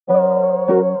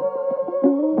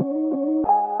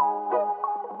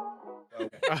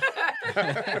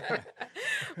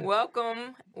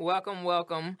Welcome, welcome,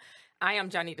 welcome. I am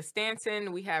Johnita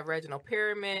Stanton. We have Reginald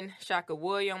Perriman, Shaka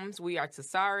Williams. We are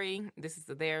Tasari. This is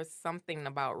the There's Something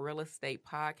About Real Estate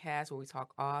podcast where we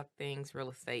talk all things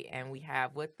real estate. And we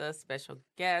have with us special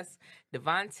guest,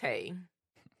 Devontae.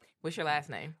 What's your last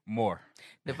name? Moore.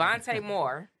 Devontae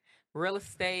Moore. Real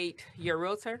estate. You're a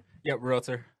realtor? Yep,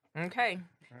 realtor. Okay.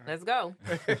 Let's go.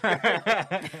 So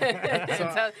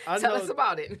tell us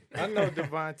about it. I know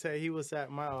Devontae. He was at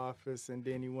my office, and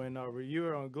then he went over. You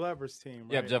were on Glover's team,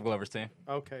 right? Yep, Jeff Glover's team.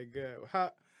 Okay, good.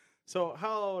 How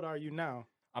old are you now?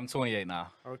 I'm 28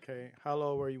 now. Okay. How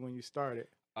old were you when you started?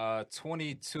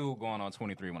 22 going on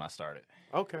 23 when I started.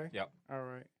 Okay. Yep. All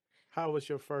right. How was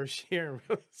your first year in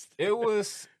real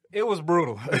estate? It was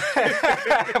brutal.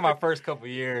 My first couple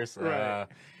years. Right.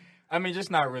 I mean,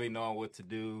 just not really knowing what to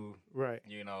do. Right.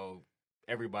 You know,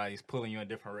 everybody's pulling you in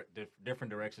different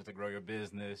directions to grow your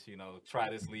business. You know, try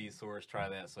this lead source, try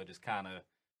that. So just kind of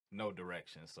no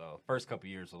direction. So first couple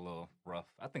years a little rough.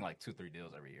 I think like 2-3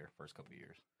 deals every year. First couple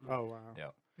years. Oh wow.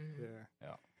 Yep. Mhm.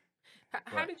 Yeah.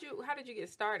 How did you get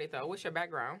started though? What's your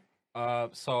background?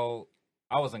 So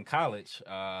I was in college,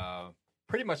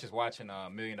 pretty much just watching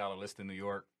 $1 Million List in New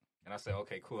York. And I said,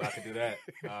 okay, cool, I could do that.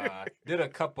 Did a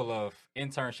couple of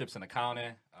internships in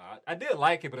accounting. I did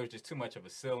like it, but it was just too much of a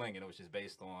ceiling, and it was just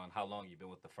based on how long you've been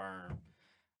with the firm.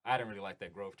 I didn't really like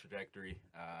that growth trajectory.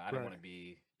 I didn't want to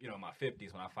be, in my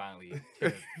 50s when I finally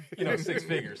hit, 6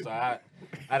 figures. So I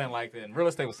didn't like that. And real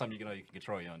estate was something, you can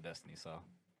control your own destiny. So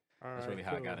that's really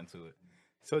how I got into it.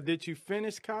 So did you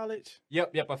finish college?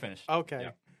 Yep, I finished. Okay.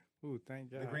 Yep. Ooh,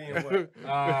 thank God. Degree in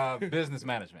what? Business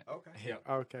management. Okay. Yep.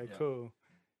 Okay, Yep. cool.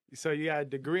 So you had a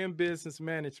degree in business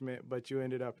management, but you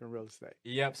ended up in real estate.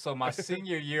 Yep. So my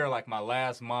senior year, like my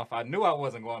last month, I knew I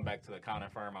wasn't going back to the accounting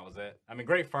firm I was at. I mean,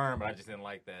 great firm, but I just didn't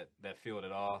like that field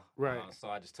at all. Right. So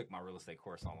I just took my real estate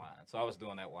course online. So I was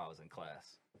doing that while I was in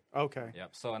class. Okay. Yep.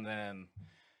 So and then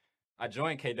I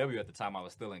joined KW at the time I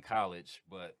was still in college,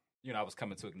 but I was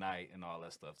coming to Ignite and all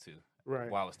that stuff too. Right.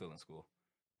 While I was still in school.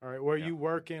 All right. Were Yeah. you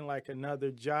working like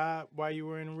another job while you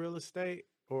were in real estate,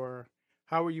 or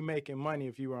how were you making money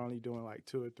if you were only doing like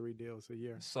 2 or 3 deals a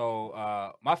year? So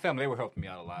my family, they were helping me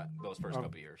out a lot those first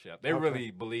couple of years. Yep. They Okay.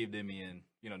 really believed in me and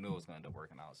knew it was going to end up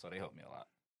working out. So they helped me a lot.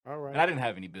 All right. And I didn't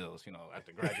have any bills,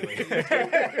 after graduating.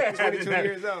 22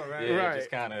 years old, right? Yeah, Right.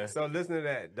 just kind of. So listen to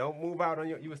that. Don't move out on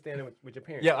you were staying with your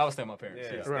parents. Yeah, I was staying with my parents.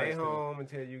 Yeah, Yeah. stay Right. home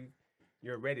until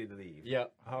you're ready to leave.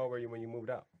 Yep. How old were you when you moved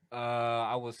out?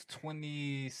 I was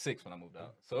 26 when I moved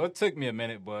out. So it took me a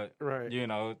minute, but, Right.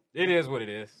 it is what it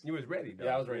is. You was ready, though.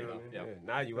 Yeah, I was ready, You know though. what I mean? Yep.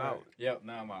 Yeah, now you Right. out. Yep,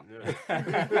 now I'm out.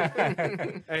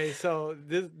 Yeah. Hey, so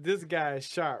this guy is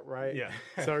sharp, right? Yeah.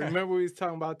 So remember we was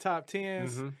talking about top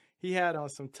 10s? Mhm. He had on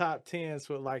some top 10s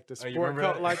with like the Oh, you sport remember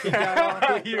coat that? like he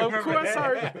got on. You Of remember course,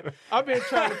 that? I've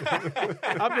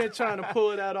been trying to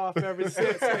pull that off ever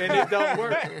since, and it don't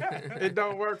work. It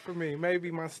don't work for me.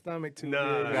 Maybe my stomach too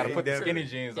Nah, big. You got to He put the definitely-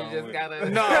 skinny jeans You on. just with gotta.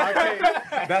 No, I can't.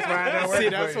 That's why I don't work See, for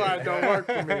that's you. why it don't work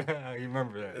for me. You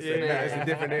remember that. It's, Yeah. it's a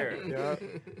different era. Yeah.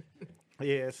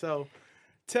 Yeah. So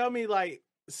tell me,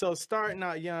 so starting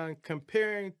out young,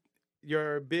 comparing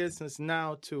your business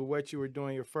now to what you were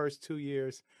doing your first 2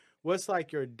 years, what's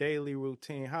like your daily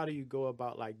routine? How do you go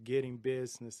about like getting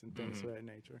business and things of that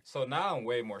nature? So now I'm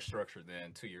way more structured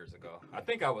than 2 years ago. I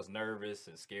think I was nervous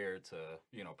and scared to,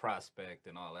 prospect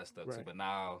and all that stuff too. Right. But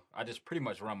now I just pretty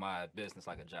much run my business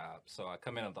like a job. So I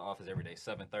come in at the office every day,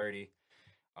 7:30,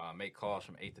 make calls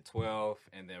from 8 to 12,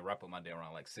 and then wrap up my day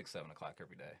around like 6, 7 o'clock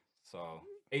every day. So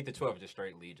 8 to 12 is just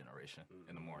straight lead generation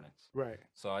in the mornings. Right.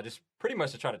 So I just pretty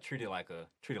much try to treat it like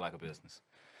a business.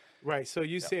 Right. So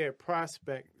you said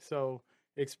prospect. So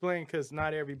explain, because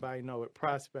not everybody know what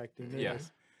prospecting is. Yeah.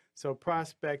 So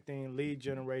prospecting, lead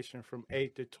generation from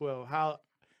 8 to 12.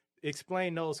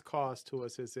 Explain those calls to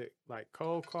us. Is it like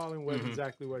cold calling? What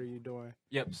exactly what are you doing?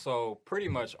 Yep. So pretty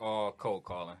much all cold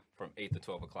calling from 8 to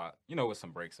 12 o'clock, with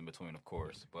some breaks in between, of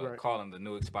course. But Right. calling the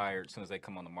new expired as soon as they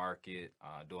come on the market,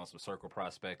 doing some circle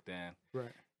prospecting. Right.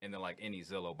 And then like any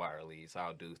Zillow buyer leads,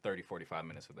 I'll do 30, 45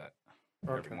 minutes of that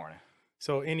every Okay. morning.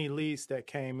 So any leads that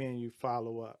came in, you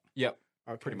follow up. Yep.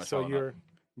 Okay. Pretty much So following you're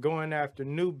going after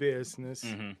new business,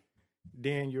 Mm-hmm.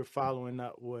 then you're following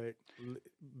up with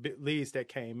leads that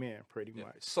came in, pretty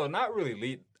much. So not really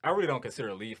lead. I really don't consider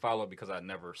a lead follow because I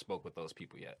never spoke with those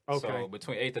people yet. Okay. So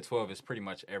between 8 to 12 is pretty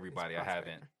much everybody I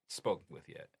haven't spoken with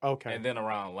yet. Okay. And then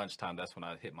around lunchtime, that's when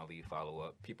I hit my lead follow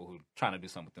up. People who trying to do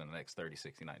something within the next 30,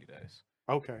 60, 90 days.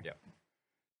 Okay. Yep.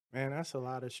 Man, that's a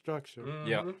lot of structure.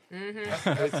 Yep.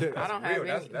 Mm-hmm. I don't have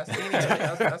any.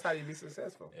 That's how you be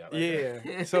successful. Yeah.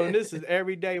 Yeah. So this is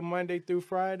every day, Monday through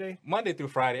Friday? Monday through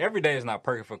Friday. Every day is not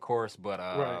perfect, of course, but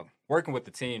Right. working with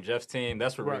the team, Jeff's team,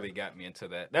 that's what Right. really got me into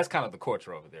that. That's kind of the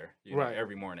culture over there. You know, Right.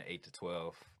 every morning, 8 to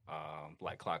 12,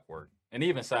 like clockwork. And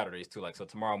even Saturdays, too. Like, so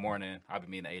tomorrow morning, I'll be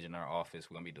meeting the agent in our office.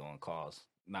 We're going to be doing calls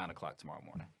 9 o'clock tomorrow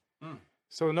morning.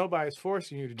 So nobody's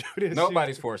forcing you to do this?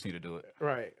 Nobody's forcing you to do it.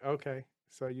 Right. Okay.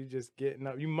 So you just getting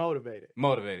up. You motivated.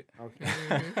 Motivated.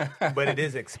 Okay. But it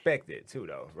is expected too,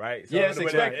 though, right? So Yeah, it's but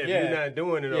expected, If yeah. you're not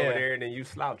doing it over Yeah. there, then you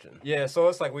slouching. Yeah, so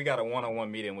it's like we got a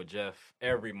one-on-one meeting with Jeff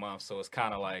every month. So it's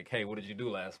kind of like, hey, what did you do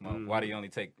last month? Why do you only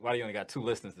got 2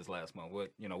 listings this last month?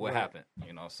 What Right. happened?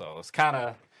 So it's kind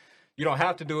of, you don't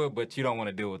have to do it, but you don't want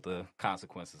to deal with the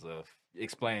consequences of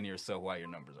explaining to yourself why your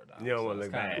numbers are down. You don't So wanna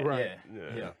it's look kinda- bad. Right.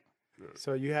 Yeah. Yeah.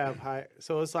 So you have high.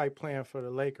 So it's like playing for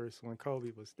the Lakers when Kobe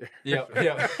was there. Yep.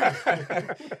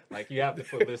 Like you have to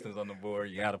put listings on the board.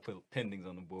 You got to put pendings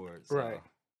on the board. So. Right.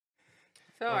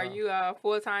 So are you a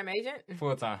full-time agent?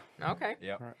 Full time. Okay.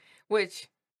 Yep. Right. Which,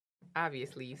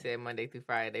 obviously, you said Monday through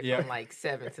Friday Yeah. from like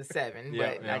 7 to 7,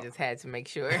 Yeah, but yeah. I just had to make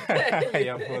sure.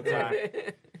 Yeah, full-time.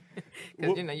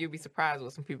 Because, you'd be surprised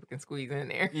what some people can squeeze in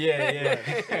there.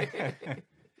 Yeah.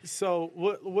 So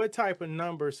what type of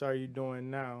numbers are you doing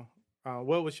now?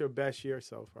 What was your best year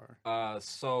so far?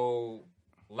 So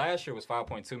last year was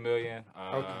 5.2 million.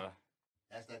 Okay.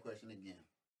 Ask that question again.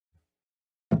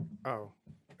 Oh.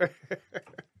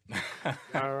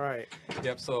 All right.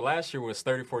 Yep. So last year was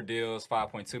 34 deals,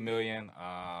 5.2 million.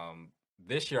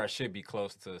 This year I should be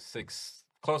closer to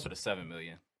 7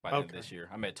 million by the end of Okay. this year.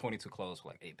 I'm at 22 closed,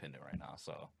 like 8 pending right now.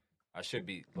 So I should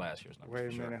be last year's number. Wait a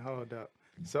for sure. minute. Hold up.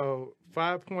 So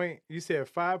you said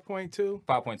 5.2,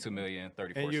 5.2 million,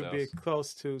 34 and you'd sales. be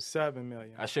close to 7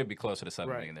 million. I should be closer to 7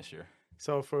 Right. million this year.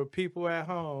 So for people at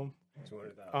home,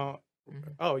 200,000.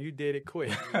 oh, you did it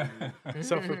quick.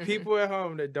 So for people at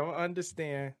home that don't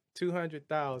understand,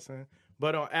 200,000,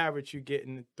 but on average you're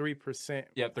getting 3%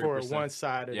 Yep, for 3%. one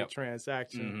side of Yep. the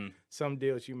transaction. Mhm. Some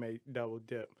deals you may double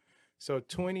dip. So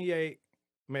 28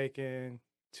 making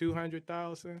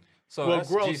 200,000. So Well, that's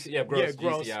gross. gross. Yeah, gross.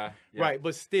 GCI. Yep. Right,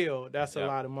 but still that's a Yep.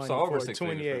 lot of money So over for 6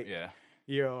 28 figures. Yeah.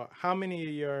 year. How many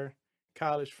of your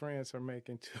college friends are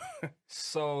making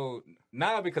So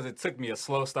now, because it took me a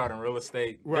slow start in real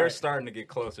estate, they're Right. starting to get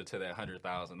closer to that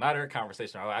 100,000. Now their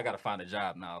conversation, I got to find a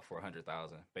job now for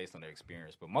 100,000 based on their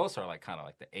experience. But most are like kind of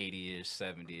like the 80-ish,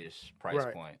 70-ish price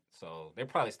Right. point. So they're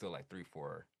probably still like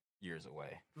 3-4 years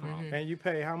away from. Mhm. And you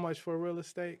pay how much for a real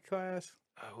estate class?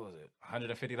 What was it?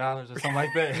 $150 or something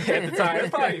like that at the time. It's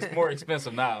probably more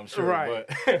expensive now, I'm sure. Right.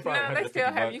 But probably No, they still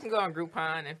have. $150. You can go on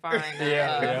Groupon and find.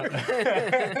 Yeah.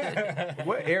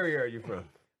 What area are you from?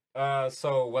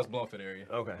 So West Bloomfield area.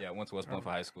 Okay. Yeah, went to West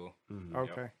Bloomfield High School.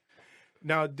 Okay.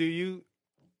 Now,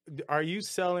 are you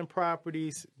selling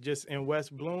properties just in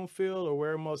West Bloomfield, or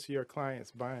where are most of your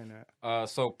clients buying at?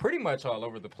 So pretty much all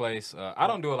over the place. I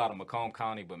don't do a lot of Macomb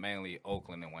County, but mainly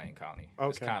Oakland and Wayne County.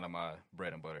 It's Okay. kind of my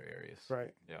bread and butter areas.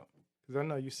 Right. Yeah. Because I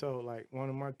know you sold like one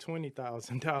of my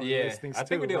 $20,000 Yeah. listings I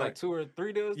think too, we did right? like 2 or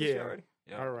 3 deals this Yeah. year already.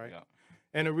 Yeah. All right. Yeah.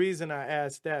 And the reason I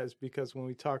asked that is because when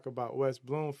we talk about West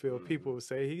Bloomfield, people will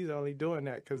say he's only doing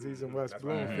that because he's in West That's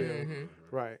right. Bloomfield. Mhm.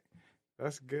 Right.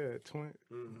 That's good.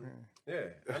 Yeah,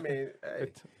 I mean,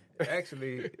 hey,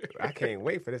 actually, I can't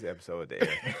wait for this episode to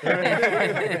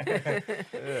air.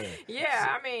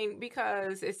 Yeah, I mean,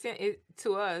 because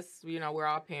to us, we're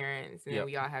all parents and Yep.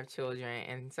 we all have children,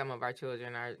 and some of our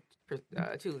children are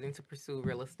choosing to pursue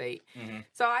real estate. Mhm.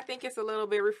 So I think it's a little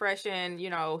bit refreshing,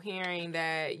 hearing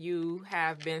that you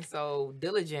have been so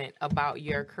diligent about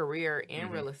your career in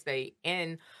Mhm. real estate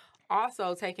and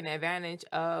also taking advantage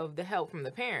of the help from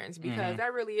the parents, because Mhm.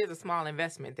 that really is a small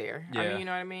investment there. I Yeah. mean, you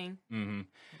know what I mean? Mm-hmm.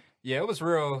 Yeah, it was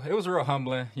real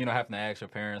humbling, having to ask your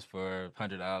parents for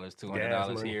 $100,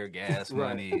 $200 money. here, gas Right.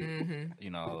 money.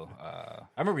 Mm-hmm. I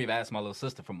remember even asking my little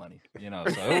sister for money, so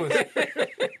it was,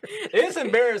 it's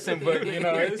embarrassing, but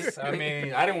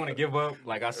I didn't want to give up.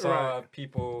 Like I saw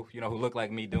people, who looked like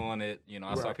me doing it.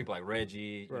 I saw Right. people like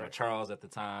Reggie, Right. Charles at the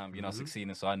time,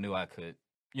 succeeding. So I knew I could,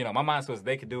 my mindset was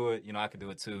they could do it, I could do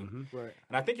it too. Right.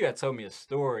 And I think you had told me a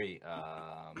story.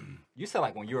 You said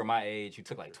like when you were my age, you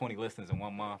took like 20 listings in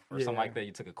 1 month or something Yeah. like that.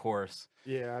 You took a course.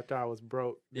 Yeah, I thought I was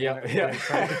broke. Yeah.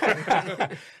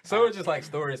 So it was just like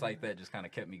stories like that just kind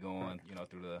of kept me going,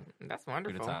 through the That's through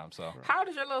wonderful. the time. So How old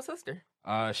is your little sister?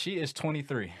 she is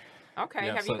 23. Okay,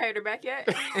 Yeah, have so- you paid her back yet?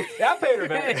 Yeah, I paid her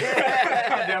back.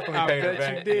 I definitely I paid her bet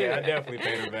back. you did. Yeah, I definitely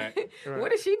paid her back. Right.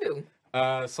 What did she do?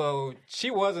 So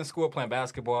she was in school playing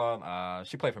basketball.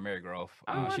 She played for Mary Grove.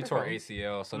 Oh, She tore wonderful.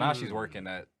 ACL, so now she's working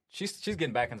at she's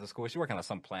getting back into school. She's working on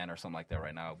some plan or something like that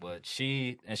right now. But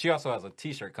she also has a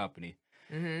T-shirt company.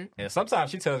 Mm-hmm. And sometimes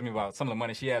she tells me about some of the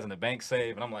money she has in the bank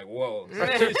saved, and I'm like, whoa.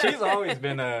 So she's always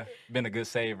been a good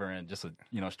saver and just a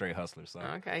straight hustler. So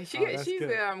Okay, she's good.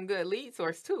 a good lead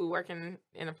source too, working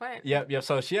in a plant. Yep.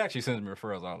 So she actually sends me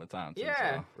referrals all the time. Too,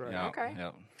 Yeah. So, Right. yep, Okay.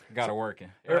 Yep. Got her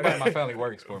working. Everybody in my family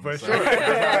works for me. For so. sure.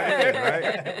 That's how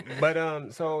it is, right?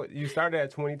 But so you started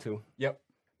at 22. Yep.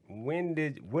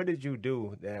 What did you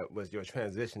do that was your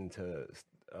transition to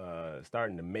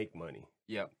starting to make money?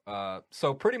 Yep.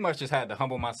 So pretty much just had to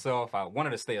humble myself. I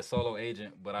wanted to stay a solo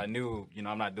agent, but I knew,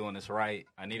 I'm not doing this right.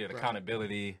 I needed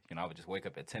accountability. I would just wake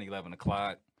up at 10, 11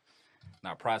 o'clock,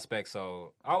 not prospect.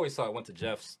 So I always I went to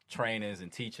Jeff's trainings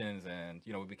and teachings, and,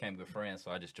 we became good friends.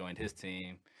 So I just joined his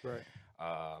team. Right.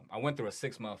 I went through a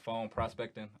 6-month phone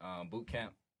prospecting boot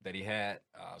camp that he had.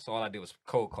 So all I did was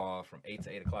cold call from 8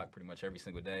 to 8 o'clock pretty much every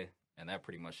single day. And that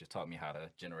pretty much just taught me how to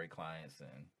generate clients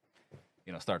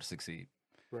and, start to succeed.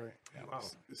 Right. Wow.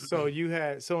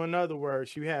 So in other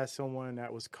words, you had someone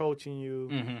that was coaching you,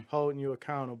 Mhm. holding you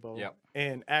accountable, Yep.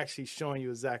 and actually showing you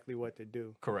exactly what to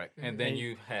do. Correct. And And then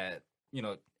you had,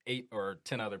 8 or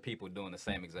 10 other people doing the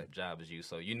same exact job as you.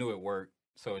 So you knew it worked.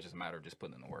 So it's just a matter of just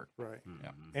putting in the work. Right.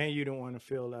 Yeah. And you don't want to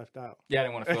feel left out. Yeah, I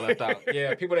didn't want to feel left out.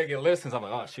 Yeah, people that get listens, I'm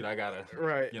like, oh, shoot, I got to,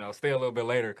 Right. stay a little bit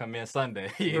later, come in Sunday.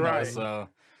 Right. So,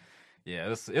 yeah,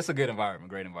 it's a good environment,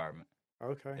 great environment.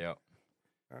 Okay. Yep.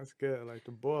 That's good. Like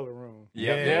the boiler room.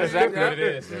 Yeah, Yeah. that's exactly what it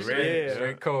is. The red-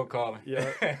 Straight cold calling.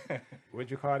 Yeah. What'd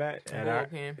you call that? The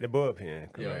bullpen. The bullpen. Yeah,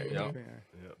 Correct. yeah.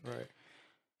 Yep. Right.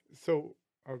 So,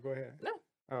 go ahead. No.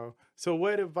 Oh, so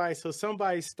what advice? So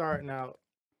somebody starting out,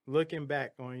 looking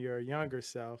back on your younger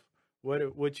self,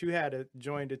 would you had to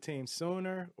join the team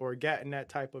sooner or gotten that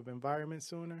type of environment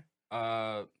sooner?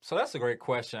 So that's a great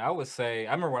question. I would say,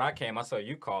 I remember when I came, I saw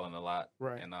you calling a lot.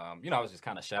 Right. And, I was just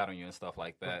kind of shadowing you and stuff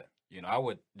like that. I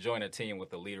would join a team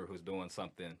with a leader who's doing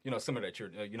something, similar that you're,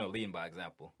 leading by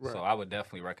example. Right. So I would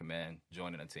definitely recommend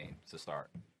joining a team to start.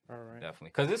 All right.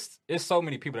 Definitely. Because it's so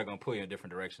many people that are going to pull you in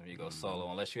different directions when you go solo.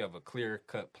 Unless you have a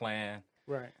clear-cut plan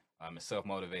Right. and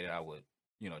self-motivated, I would,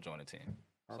 join a team.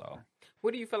 So. Okay.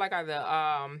 What do you feel like are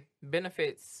the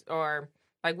benefits, or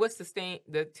like what's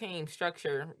the team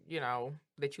structure,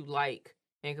 that you like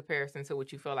in comparison to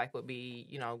what you feel like would be,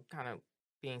 kind of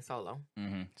being solo?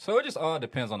 Mm-hmm. So it just all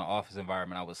depends on the office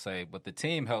environment, I would say. But the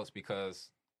team helps because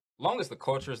long as the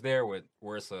culture is there where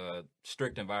it's a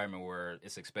strict environment where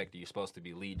it's expected you're supposed to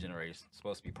be lead generators,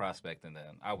 supposed to be prospecting,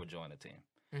 then I would join the team.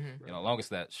 Mm-hmm. Long as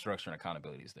that structure and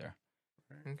accountability is there.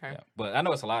 Okay. Yeah. But I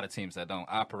know it's a lot of teams that don't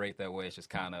operate that way. It's just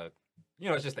kind of,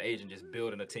 it's just the agent just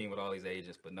building a team with all these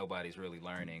agents, but nobody's really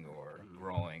learning or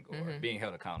growing or being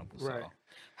held accountable. Right. So.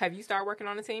 Have you started working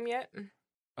on a team yet?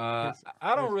 I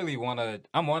don't really want to.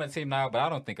 I'm on a team now, but I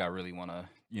don't think I really want to,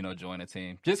 join a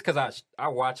team. Just because I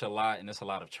watch a lot and it's a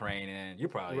lot of training. You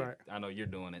probably, Right. I know you're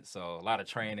doing it, so a lot of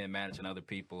training, managing other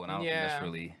people, and I don't think Yeah. that's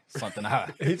really something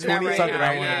I He's Not right something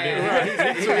now, I want to yeah. do.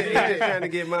 Right. He's just trying to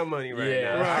get my money right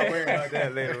Yeah. now. Right. I'll worry about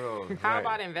that later on. How Right.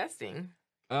 about investing?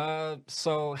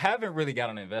 So haven't really got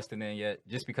on investing in yet,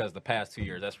 just because the past 2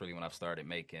 years, that's really when I've started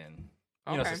making,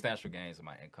 Okay. substantial gains in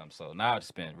my income. So now I've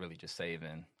just been really just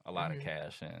saving a lot of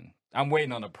cash, and I'm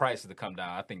waiting on the prices to come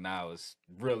down. I think now it's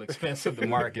real expensive, the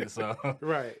market, so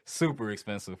Right. super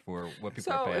expensive for what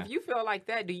people are So paying. if you feel like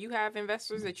that, do you have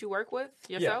investors that you work with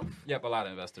yourself? Yep, a lot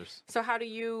of investors. So how do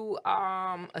you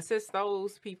assist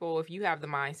those people if you have the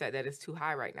mindset that it's too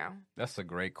high right now? That's a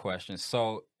great question.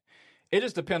 So it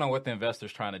just depends on what the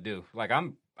investor's trying to do. Like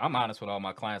I'm honest with all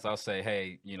my clients. I'll say,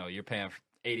 hey, you're paying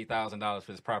 $80,000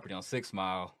 for this property on 6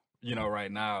 Mile.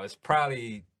 Right now,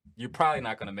 you're probably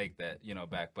not going to make that,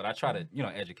 back. But I try to,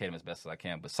 educate them as best as I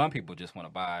can. But some people just want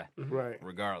to buy Right.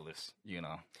 regardless, He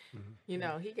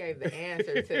gave the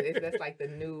answer to this. That's like the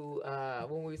new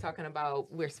when we were talking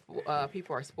about where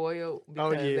people are spoiled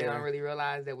because they yeah. don't really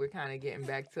realize that we're kind of getting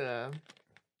back to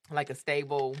like a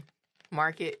stable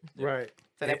market. Right.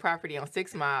 So that property on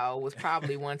 6 Mile was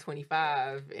probably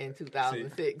 125 in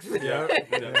 2006. Yeah.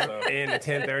 And the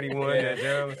 1031 that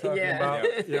Jared was talking Yeah.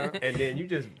 about. Yeah. And then you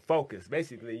just focus.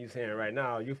 Basically, you saying right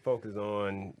now, you focus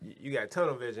on, you got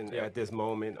tunnel vision Yep. at this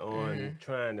moment on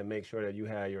trying to make sure that you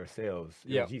have your sales,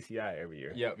 Yep. your GCI every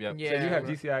year. Yep. Yeah. So you have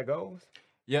GCI goals?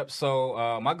 Yep.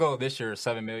 So my goal this year is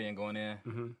 $7 million going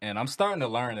in, and I'm starting to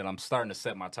learn that I'm starting to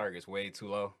set my targets way too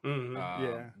low. Mm-hmm.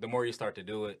 Yeah. The more you start to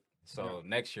do it, so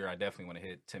next year I definitely want to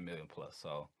hit 10 million plus.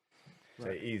 So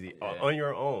Say easy. Yeah. On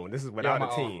your own. This is without my a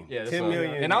own. team. Yeah, 10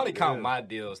 million. and I only count my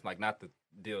deals, like not the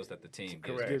deals that the team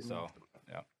gives me. Correct. So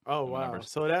Oh, the wow. numbers.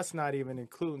 So that's not even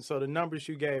including. So the numbers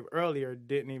you gave earlier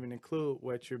didn't even include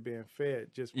what you're being fed.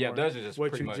 Just Yeah, more those are just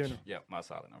what pretty you much gener- my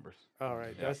solid numbers. All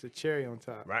right, Yeah. that's the cherry on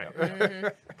top. Right.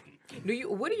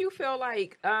 What do you feel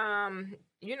like?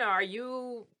 Are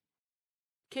you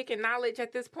kicking knowledge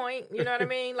at this point? You know what I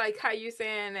mean? Like how you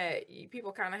saying that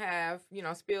people kind of have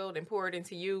spilled and poured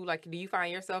into you. Like, do you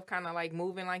find yourself kind of like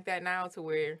moving like that now to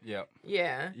where? Yep.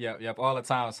 Yeah. Yep, all the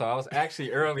time. So I was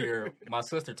actually earlier, my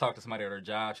sister talked to somebody at her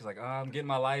job. She's like, I'm getting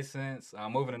my license.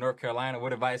 I'm moving to North Carolina.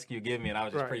 What advice can you give me? And I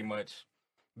was just Right. pretty much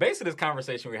basically this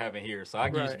conversation we're having here. So I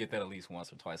can usually Right. get that at least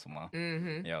once or twice a month.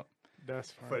 Mm-hmm. Yep.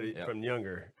 That's funny. From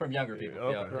younger. From younger people.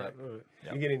 Okay. Yep. Right.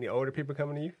 Yep. You get any older people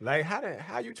coming to you? Like,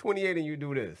 how you 28 and you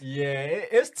do this? Yeah,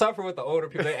 it's tougher with the older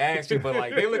people. They ask you, but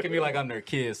like they look at me like I'm their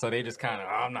kid, so they just kind of,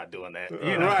 I'm not doing that.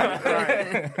 You know?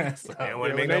 Right. So, They don't Yeah, wanna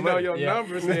when make they no know money. your Yeah.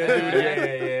 numbers, they do yeah,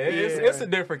 that. It's a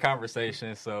different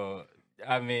conversation. So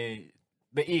I mean,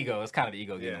 the ego. It's kind of the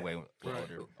ego getting Yeah. away with Right.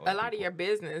 older A lot of people. your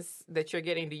business that you're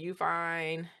getting, do you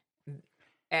find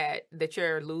that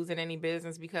you're losing any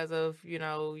business because of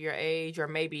your age, or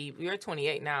maybe you're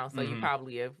 28 now, so you Mhm.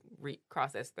 probably have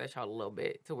crossed that threshold a little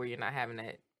bit to where you're not having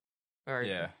that. Or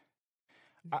Yeah.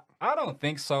 I don't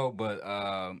think so, but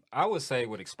I would say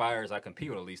with expires, I compete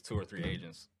with at least 2 or 3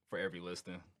 agents for every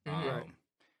listing. Mhm. Right.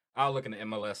 I'll look in the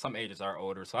MLS. Some agents are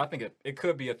older, so I think it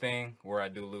could be a thing where I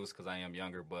do lose because I am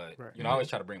younger. But Right. I always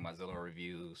try to bring my Zillow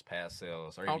reviews, past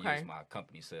sales, or even Okay. use my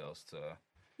company sales to.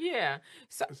 Yeah.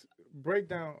 So Break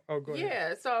down. Oh, go ahead.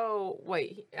 yeah. So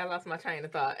wait, I lost my train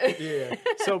of thought. Yeah.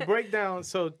 So break down.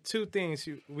 So two things.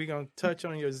 We're gonna touch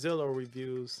on your Zillow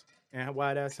reviews and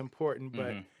why that's important,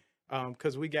 but Mhm.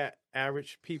 because we got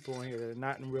average people in here that are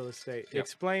not in real estate. Yep.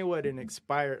 Explain what an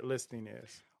expired listing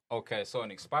is. Okay, so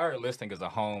an expired listing is a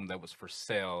home that was for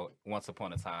sale once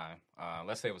upon a time.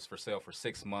 Let's say it was for sale for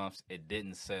 6 months. It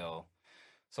didn't sell.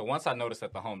 So once I notice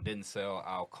that the home didn't sell,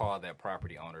 I'll call that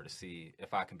property owner to see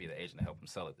if I can be the agent to help them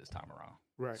sell it this time around.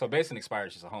 Right. So basically, expired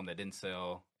is just a home that didn't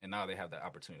sell, and now they have the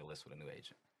opportunity to list with a new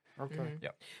agent. Okay. Mhm.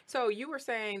 Yep. So you were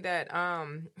saying that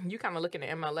you kind of looking at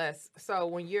MLS. So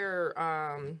when you're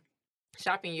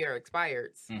shopping your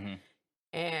expireds, Mm-hmm.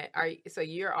 and so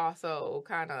you're also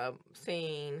kind of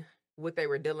seeing what they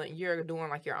were dealing. You're doing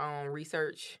like your own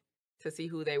research to see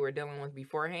who they were dealing with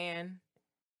beforehand.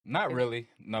 Not really,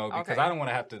 no, because Okay. I don't want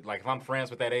to have to, like, if I'm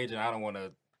friends with that agent, I don't want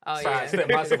to Oh yeah. sidestep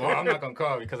myself. Well, I'm not going to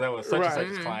call because that was such Right. and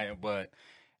such Mhm. a client. But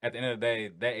at the end of the day,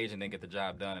 that agent didn't get the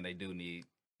job done, and they do need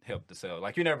help to sell.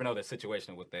 Like, you never know the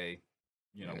situation, what they,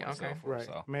 want to sell Okay. for. Right.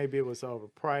 So. Maybe it was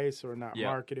overpriced or not Yeah,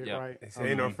 marketed yeah. right. They say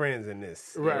ain't no Mhm. friends in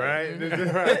this. Right. Right?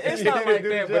 Mhm. Right. It's not like Do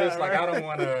the that, but it's job, like I right? don't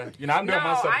want to, I'm No, doing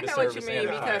myself a I know what you disservice mean and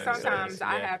the because client a sometimes disservice.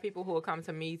 I Yeah. have people who will come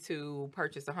to me to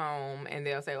purchase a home and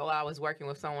they'll say, "Oh, I was working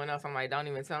with someone else." I'm like, "Don't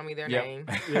even tell me their Yep. name."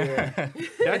 Yeah.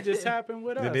 That just happened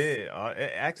with us. It did.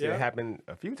 It actually Yeah. happened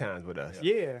a few times with us.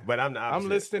 Yeah. But I'm the opposite.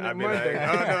 listening I to be like, Monday.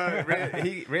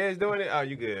 oh, no, Red's doing it. Oh,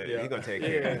 you good. Yeah. He going to take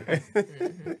Yeah. care.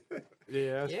 Mhm.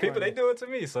 Yeah. That's Yeah. People, they funny. do it to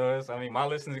me. So, my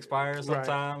listings expire Right.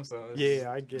 sometimes. So it's, Yeah,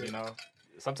 I get it.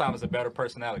 sometimes it's a better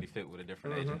personality fit with a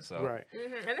different agent. So, Right.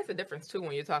 Mhm. And it's a difference too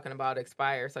when you're talking about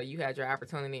expire. So you had your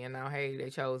opportunity, and now, hey, they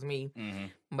chose me. hmm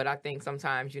But I think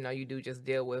sometimes, you do just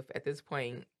deal with at this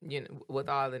point, with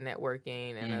all the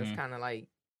networking and us Mhm. kind of like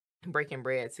breaking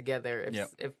bread together. Yep.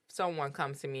 If someone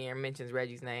comes to me and mentions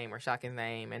Reggie's name or Shaka's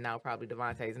name, and now probably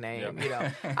Devontae's name,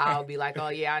 Yep. I'll be like, "Oh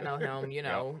yeah, I know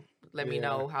him." Let me Yeah.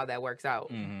 know how that works out.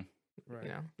 hmm Right.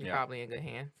 You're Yeah. probably in good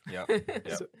hands. Yep.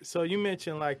 Yep. So you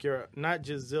mentioned like your not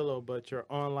just Zillow but your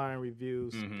online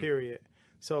reviews. Mhm. Period.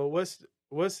 So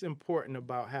what's important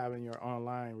about having your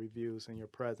online reviews and your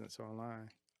presence online?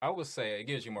 I would say it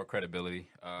gives you more credibility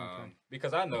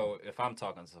because I know if I'm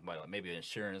talking to somebody, like maybe an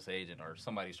insurance agent or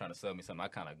somebody's trying to sell me something, I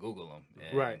kind of Google them.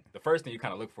 And Right. the first thing you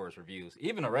kind of look for is reviews.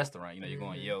 Even a restaurant, you go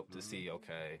on Mhm. Yelp to see,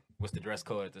 okay, what's the dress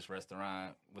code at this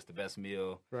restaurant? What's the best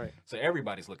meal? Right. So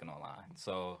everybody's looking online.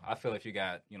 So I feel if you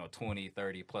got, 20,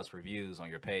 30 plus reviews on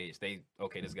your page,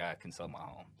 this guy can sell my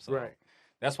home. So Right.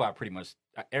 that's why I pretty much,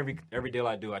 every deal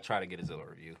I do, I try to get a Zillow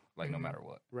review, no Mhm. matter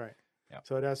what. Right. Yep.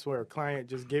 So that's where a client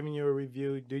just giving you a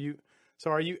review.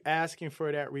 So are you asking for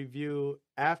that review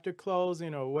after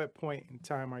closing, or what point in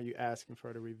time are you asking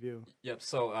for the review? Yep.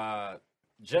 So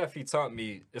Jeff, he taught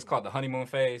me it's called the honeymoon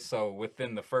phase. So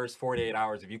within the first 48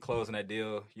 hours, if you closing that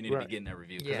deal, you need to Right. be getting that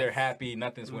review because Yes. they're happy,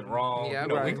 nothing's went wrong. Yeah. A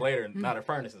Right. week later, now their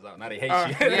furnace is out. Now they hate Uh,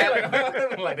 you.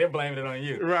 yeah. Like they're blaming it on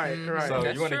you. Right. Mhm. Right. So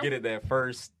That's you want to true. get it that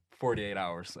first 48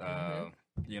 hours.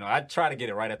 I try to get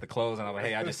it right at the close, and I'm like,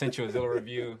 hey, I just sent you a Zillow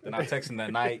review. Then I'll text them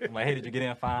that night. I'm like, hey, did you get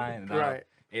in fine? And Right.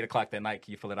 8 o'clock that night,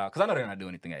 can you fill it out? Because I know they're not doing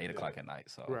anything at 8 o'clock at night.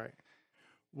 So Right.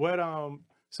 What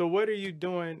So what are you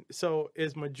doing? So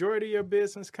is majority of your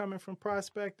business coming from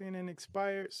prospecting and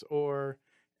expires, or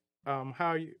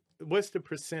how you? What's the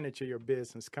percentage of your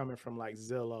business coming from like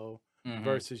Zillow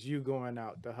versus you going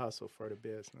out to hustle for the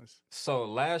business? So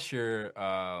last year,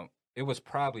 it was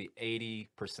probably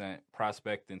 80%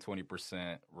 prospecting,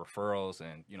 20% referrals,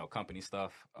 and company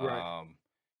stuff. Right.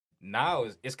 Now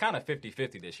it's kind of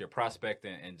 50-50 this year,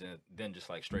 prospecting and then just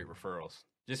like straight referrals.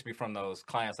 Just be from those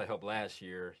clients I helped last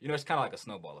year. It's kind of like a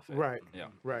snowball effect. Right. Yeah.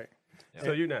 Right. Yeah.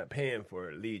 So you're not paying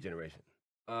for lead generation?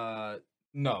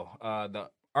 No.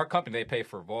 Our company, they pay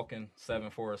for Vulcan 7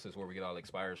 for us is where we get all the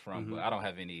expires from. But I don't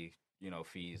have any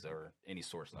fees or any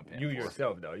source I'm paying You for.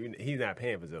 yourself though, he's not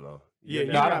paying for Zillow. Yeah, No,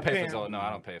 you're I not don't pay paying- for Zillow. No, I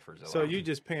don't pay for Zillow. So you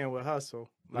just paying with hustle,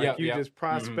 like Yep, you yep. just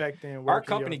prospecting. Our working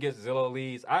company your- gets Zillow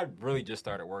leads. I really just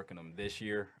started working them this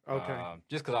year. Okay.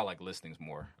 Just because I like listings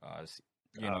more.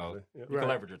 You Yep. can Right.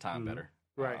 leverage your time better.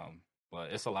 Right.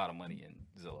 But it's a lot of money in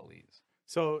Zillow leads.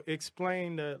 So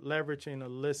explain the leveraging the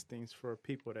listings for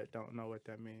people that don't know what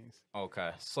that means.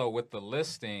 Okay. So with the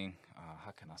listing,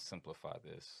 how can I simplify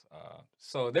this?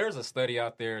 So there's a study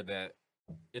out there that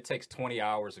it takes 20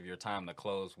 hours of your time to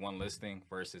close one listing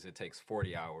versus it takes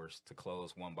 40 hours to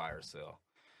close one buyer sale.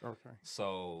 Okay.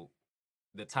 So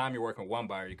the time you're working with one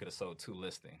buyer, you could have sold 2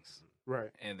 listings. Right.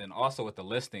 And then also with the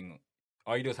listing,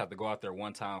 all you do is have to go out there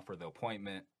one time for the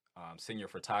appointment, send your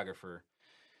photographer,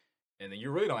 and then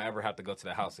you really don't ever have to go to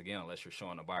the house again unless you're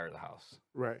showing the buyer the house.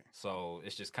 Right. So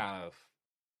it's just kind of,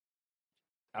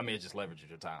 it just leverages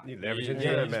your time. You leverage your Yeah,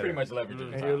 time you just better. pretty much leverage your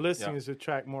And time. your listings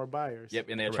attract more buyers. Yep,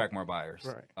 and they attract more buyers.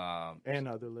 Right. And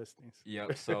other listings.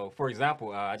 Yep. So, for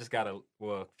example, I just got a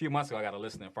few months ago, I got a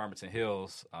listing in Farmington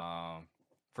Hills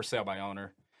for sale by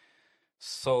owner.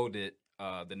 Sold it.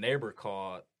 The neighbor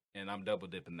called, and I'm double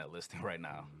dipping that listing right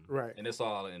now. Right. And it's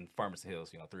all in Farmington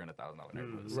Hills, $300,000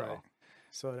 neighborhood. Right. So,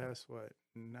 So that's what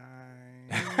 9.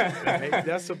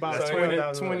 That's about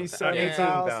So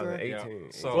 27,000.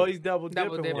 18. So- Well, he's double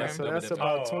Double dipping one, dipping. so Double that's dipping.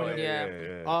 about 20.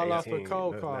 Yeah. All off a 18,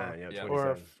 cold that's call. 9, yeah, Yeah. Or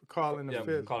 27. calling the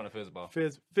yeah, calling a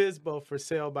FISBO. FISBO for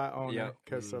sale by owner, Yep.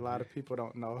 because a lot of people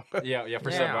don't know. Yeah, for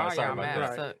Yeah, sale by all sorry y'all about math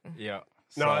that. suck. Yeah.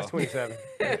 No, So- that's 27.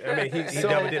 I mean, he So-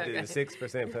 double dipped it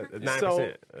 6%, 9%.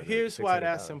 So here's why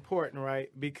that's 600,000. important, right?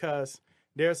 Because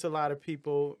there's a lot of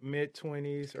people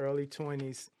mid-20s, early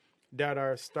 20s that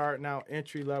are starting out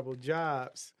entry-level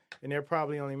jobs, and they're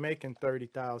probably only making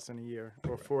 $30,000 a year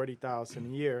or $40,000 a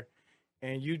year,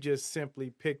 and you just simply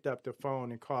picked up the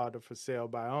phone and called a for sale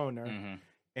by owner, Mhm.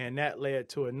 and that led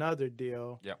to another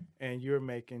deal, Yep. and you're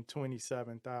making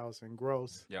 $27,000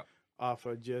 gross Yep. off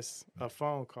of just a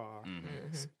phone call.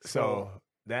 Mhm. So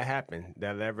that happened,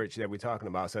 that leverage that we're talking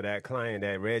about. So that client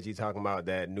that Reggie talking about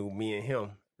that knew me and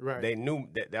him, Right. they knew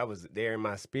that was there in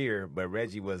my sphere, but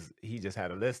Reggie he just had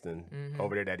a listing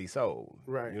over there that he sold.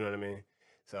 Right. You know what I mean?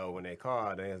 So when they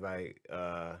called, they was like,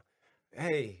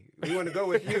 hey, we want to go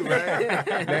with you, right?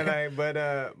 They're like,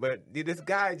 but this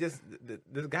guy this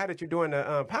guy that you're doing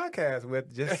the podcast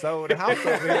with just sold the house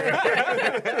over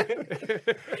here.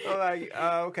 I'm like,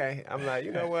 okay. I'm like,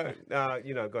 you know what?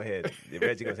 Go ahead.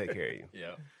 Reggie gonna take care of you.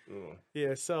 Yeah. Mm.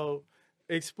 Yeah, so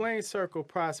explain circle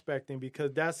prospecting,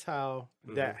 because that's how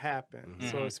that happened.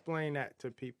 So Mhm. explain that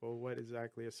to people. What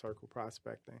exactly is circle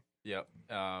prospecting? Yep.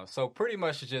 So pretty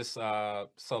much just so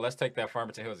let's take that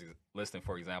Farmington Hills listing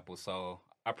for example. So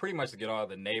I pretty much get all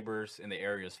the neighbors in the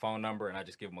area's phone number, and I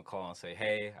just give them a call and say,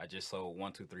 hey, I just sold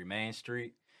 123 Main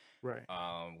Street. Right.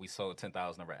 We sold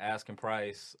 10,000 over asking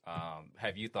price.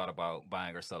 Have you thought about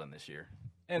buying or selling this year?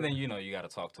 And then you got to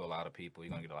talk to a lot of people.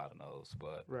 You're gonna get a lot of no's,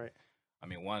 but Right.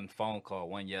 one phone call,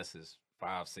 one yes is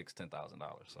 $5,000, $6,000,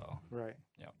 $10,000. So Right.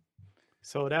 Yep.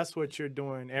 So that's what you're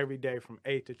doing every day from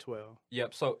 8 to 12.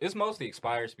 yep. So it's mostly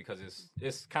expires because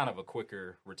it's kind of a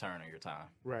quicker return on your time.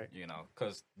 Right.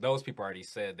 Because those people already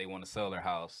said they want to sell their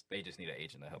house. They just need an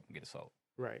agent to help them get it sold.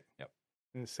 Right. Yep.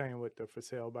 And the same with the for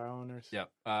sale by owners.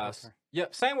 Yep. Okay.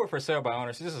 Yep. Same with for sale by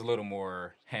owners. This is a little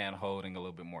more hand holding, a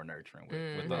little bit more nurturing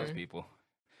with those people.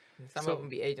 Some So- of them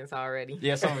be agents already.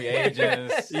 Yeah, some of your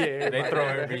agents, Yeah, they throw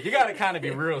everything. You got to kind of be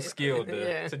real skilled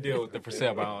Yeah. to deal with the for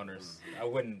sale by owners. I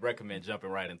wouldn't recommend jumping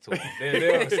right into it.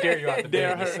 They'll scare you out the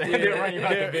They'll business. hurt- They'll run you out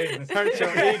the they'll business. hurt your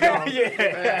ego.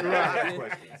 yeah.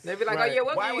 Right. They be like, Right. oh yeah,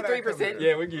 we'll Why give you would I come 3%.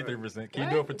 Yeah, we give you 3%. Can you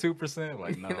do it for 2%?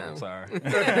 Like, no, I'm sorry.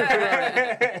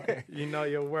 You know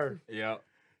your worth. Yep.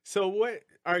 So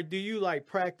do you like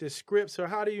practice scripts, or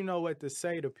how do you know what to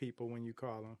say to people when you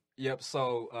call them? Yep.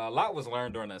 So a lot was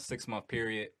learned during that 6-month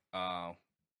period.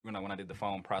 When I did the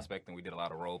phone prospecting, we did a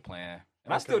lot of role playing,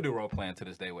 and I still do role playing to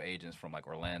this day with agents from like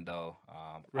Orlando.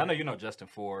 I know you know Justin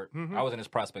Ford. Mhm. I was in his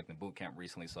prospecting boot camp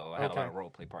recently, so I had a lot Okay. of role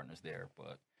play partners there.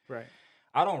 But Right.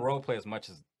 I don't role play as much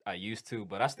as I used to,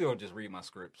 but I still just read my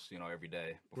scripts, every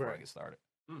day before I Right. get started.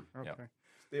 Okay. Yep.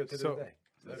 Still to So- this day.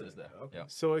 To this day. Okay. Yep.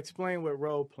 So explain what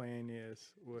role playing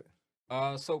is. What?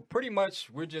 So pretty much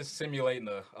we're just simulating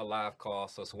a live call.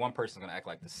 So one person's gonna act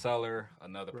like the seller,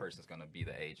 another Right. person's gonna be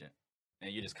the agent,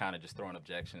 and you're just kind of just throwing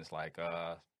objections like,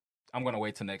 I'm gonna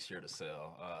wait till next year to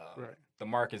sell. Right. The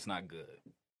market's not good.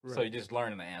 So Right. you're just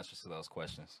learning the answers to those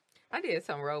questions. I did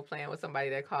some role playing with somebody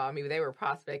that called me. They were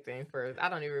prospecting for, I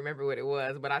don't even remember what it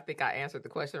was, but I think I answered the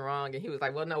question wrong. And he was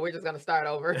like, well, no, we're just going to start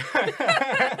over.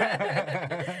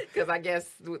 Because I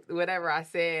guess whatever I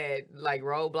said, like,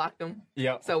 roadblocked them.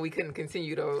 Yep. So we couldn't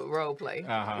continue to role play.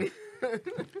 Uh-huh.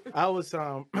 I was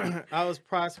I was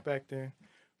prospecting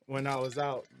when I was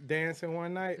out dancing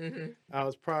one night. Mhm. I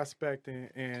was prospecting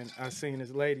and I seen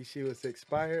this lady. She was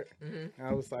expired. Mhm.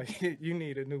 I was like, "You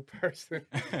need a new person,"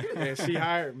 and she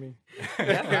hired me.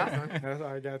 That's awesome. That's how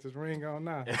I got this ring on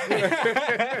now.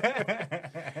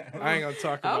 I ain't gonna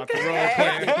talk about the role Okay.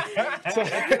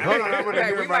 playing. Hold on, I want to Right,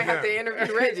 hear we about might have that. to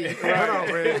interview Reggie. Hold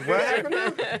on, Red. What happened now?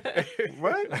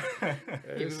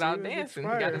 What? He was She out dancing. He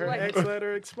got expired. his Her way. ex let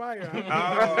her expire. Oh,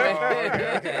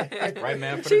 okay. Right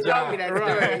man for She the told job. me that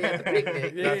story at the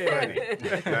picnic.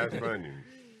 Yeah. That's funny.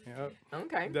 Yep,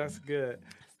 Okay. that's good.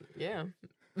 Yeah.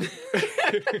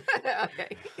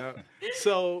 Okay.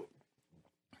 So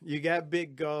you got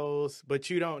big goals, but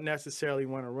you don't necessarily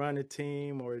want to run a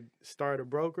team or start a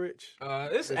brokerage.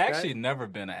 It's Is actually never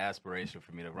been an aspiration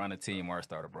for me to run a team or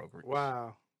start a brokerage.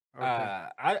 Wow. Okay.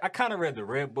 I kind of read the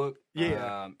Red Book.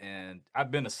 Yeah. And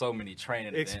I've been to so many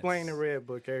training Explain the events. Red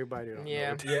Book. Everybody don't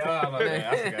Yeah. know. Yeah, my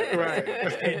bad. I forgot. Right.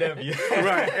 KW.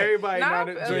 Right. Everybody No, not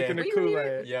yeah. drinking the We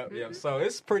read Kool-Aid. Yep. So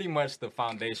it's pretty much the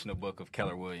foundational book of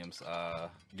Keller Williams.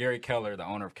 Gary Keller, the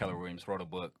owner of Keller Williams, wrote a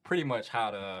book pretty much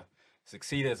how to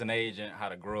succeed as an agent, how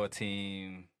to grow a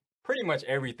team, pretty much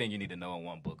everything you need to know in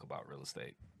one book about real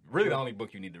estate. Really the only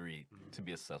book you need to read to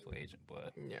be a successful agent.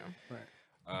 But Yeah.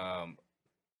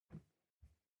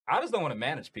 I just don't want to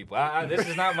manage people. This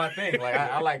is not my thing. Like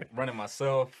I like running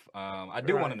myself. I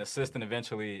do Right. want an assistant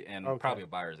eventually, and Okay. probably a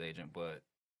buyer's agent. But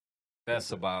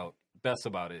that's about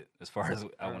it as far as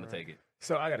I want to take it.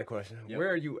 So I got a question. Yep. Where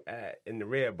are you at in the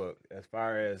Red Book as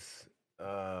far as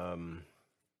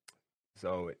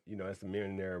so it's the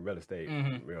Millionaire Real Estate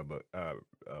Mhm. Real Book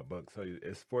book. So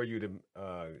it's for you to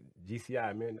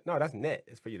GCI million. No, that's net.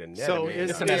 It's for you to net. So $1 million.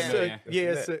 it's, a net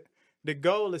it's million. the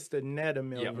goal is to net $1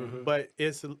 million, Mhm. but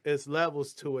it's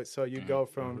levels to it. So you Mhm. go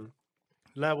from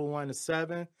level 1 to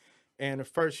 7, and the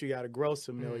first you got to gross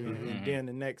 $1 million, Mhm. and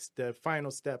then the final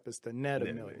step is to net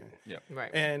 $1 million.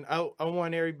 Right. And I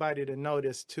want everybody to know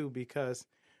this too, because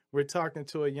we're talking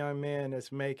to a young man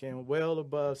that's making well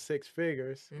above 6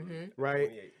 figures, Mm-hmm. right?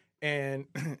 28. And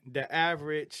the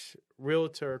average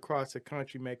realtor across the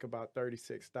country make about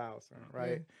 36,000,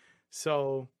 right? Mhm.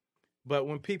 So, but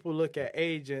when people look at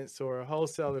agents or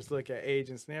wholesalers look at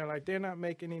agents, they're like, they're not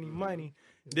making any money.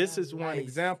 This is one Nice.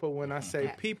 example when I say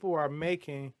Yeah. people are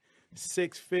making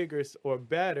 6 figures or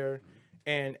better,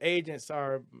 and agents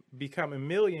are becoming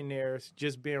millionaires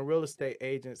just being real estate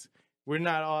agents. We're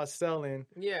not all selling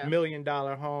Yeah. $1 million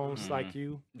homes Mhm. like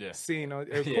you Yeah. seen. Of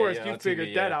Yeah, course, yeah, you on TV, figured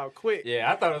that yeah. out quick. Yeah,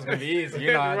 I thought it was gonna be easy.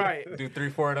 I Right. do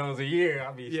 3-4 of those a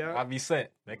year. Yeah. I'll be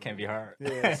set. That can't be hard.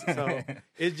 Yeah, so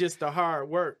it's just the hard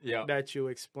work Yep. that you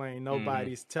explain.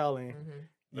 Nobody's telling Mhm.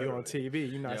 you on TV.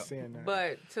 You're not Yep. seeing that.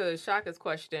 But to Shaka's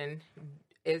question,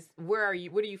 is where are you?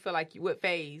 What do you feel like? What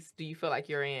phase do you feel like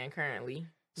you're in currently,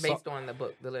 based on the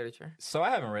book, the literature? So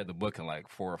I haven't read the book in like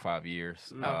 4 or 5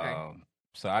 years. Okay.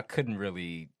 So I couldn't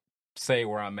really say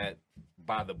where I'm at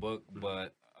by the book,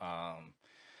 but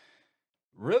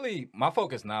really my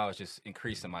focus now is just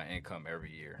increasing my income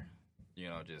every year.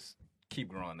 Just keep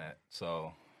growing that.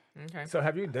 So Okay. So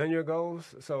have you done your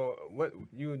goals? So what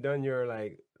you done your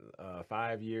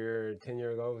 5-year,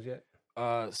 10-year goals yet?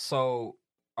 so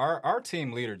our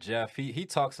team leader Jeff, he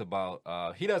talks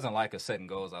about he doesn't like us setting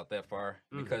goals out that far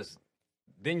because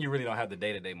then you really don't have the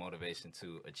day-to-day motivation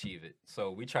to achieve it.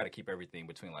 So we try to keep everything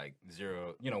between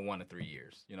 0, 1 to 3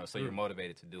 years. So you're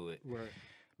motivated to do it. Right.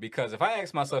 Because if I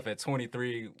ask myself at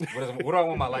 23, what do I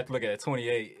want my life to look at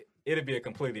 28? It'd be a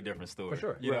completely different story. For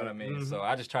sure. You know Right. what I mean? Mhm. So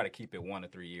I just try to keep it 1 to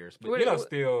 3 years, but What-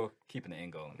 still keeping the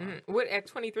end goal in mind. What at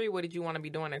 23? What did you want to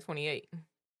be doing at 28?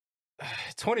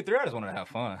 23, I just wanted to have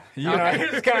fun. Okay.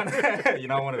 It's kind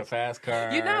of, I wanted a fast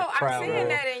car. You know, travel. I'm seeing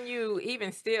that in you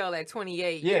even still at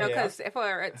 28. Yeah, Because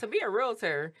to be a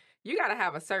realtor, you got to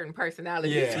have a certain personality.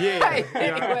 Yeah. Yeah.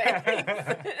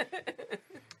 Anyway.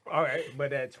 All right,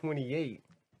 but at 28,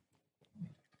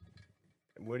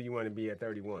 where do you want to be at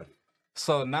 31?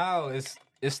 So now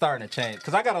it's starting to change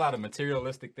because I got a lot of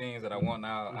materialistic things that I want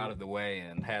now out of the way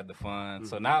and had the fun.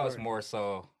 So now it's more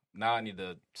so. Now I need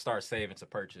to start saving to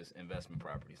purchase investment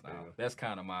properties. Now that's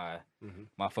kind of my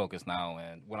focus now,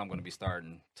 and what I'm going to be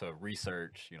starting to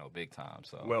research, big time.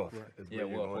 So wealth,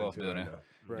 wealth building.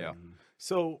 Right. Yeah.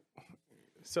 So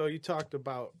you talked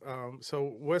about. So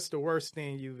what's the worst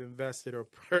thing you've invested or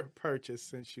purchased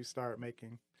since you started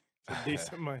making some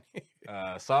decent money?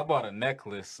 So I bought a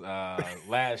necklace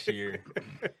last year.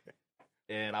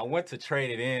 And I went to trade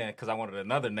it in because I wanted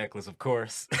another necklace, of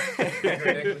course.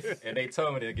 And they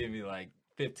told me they'd give me like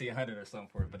 $1,500 or something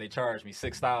for it, but they charged me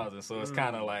 $6,000. So it's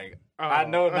kind of like I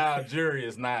know now jewelry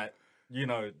is not, you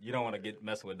don't want to get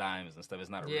messing with diamonds and stuff. It's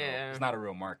not a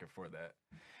real market for that.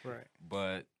 Right.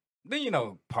 But then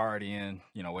partying,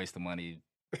 wasting money,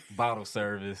 bottle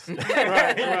service.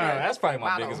 Right. That's probably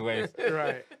my biggest waste.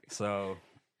 Right. So.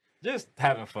 Just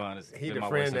having fun. He the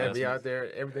friend that be out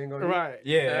there, everything going right.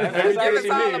 Yeah, that's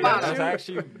all about That's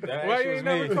actually why you was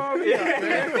never me. called me out,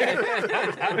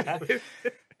 man?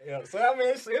 Yeah, so I mean,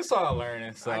 it's all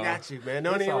learning. So I got you, man.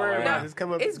 Don't it's even all worry right. about it. Just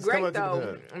come up. It's just come great up to the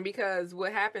though, hood. because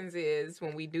what happens is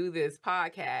when we do this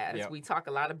podcast, Yep. we talk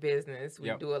a lot of business, we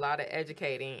Yep. do a lot of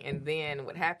educating, and then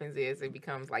what happens is it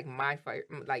becomes like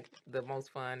like the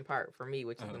most fun part for me,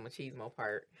 which is the machismo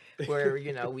part, where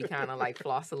we kind of like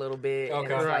floss a little bit, and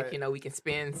Okay. it's Right. like we can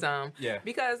spend some. Yeah.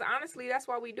 Because honestly, that's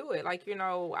why we do it. Like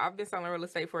I've been selling real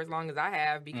estate for as long as I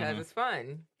have because it's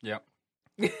fun. Yep.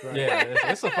 Right. Yeah,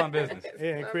 it's a fun business.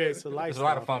 Yeah, and creates a lifestyle. There's a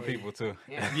lot of fun for you. people too.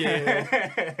 Yeah.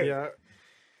 Yeah. Yeah.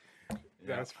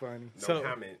 That's funny. No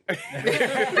comment.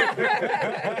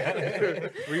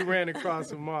 We ran across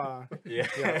them all. Yeah.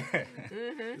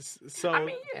 So I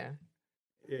mean, yeah.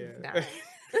 yeah.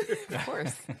 Of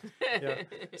course. Yeah.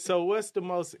 So what's the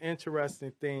most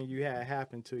interesting thing you had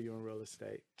happen to you in real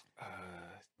estate?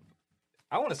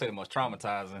 I want to say the most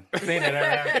traumatizing thing that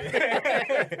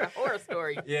ever happened. Horror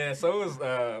story. Yeah, so it was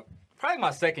probably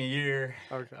my second year.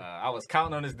 Okay. I was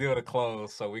counting on this deal to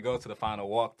close, so we go to the final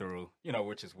walkthrough,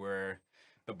 which is where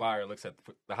the buyer looks at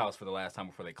the house for the last time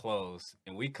before they close.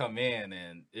 And we come in,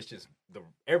 and it's just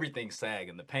everything's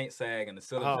sagging. The paint sagging, the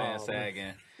ceiling fan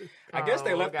sagging. I guess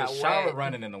they left the got shower wet.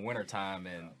 running in the wintertime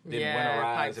and didn't Yeah,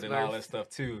 winterize pipes it and all that burst. stuff,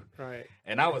 too. Right.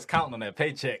 And I was counting on that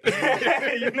paycheck.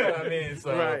 You know what I mean?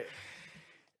 So Right.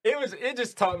 it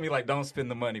just taught me, like, don't spend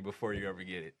the money before you ever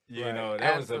get it. Right. That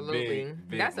Absolutely. was a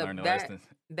big That's learning that, lesson.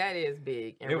 That is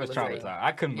big. In It was real estate. traumatizing.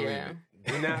 I couldn't believe Yeah. it.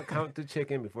 Do not count the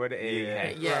chicken before the egg Yeah.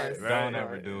 hatches. Yes. Don't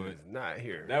ever do it. It's not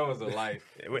here. That was a life.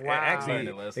 Wow. Learning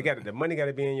Actually, lesson. the money got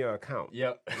to be in your account.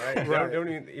 Yep. Right? Right. Don't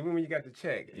even when you got the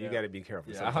check, you Yeah. got to be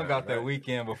careful. Yeah, I hung sometimes, out that right?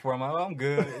 weekend before. I'm like, oh, I'm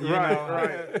good. You Right, know,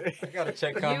 right. I got a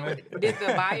check coming. Did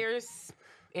the buyers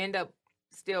end up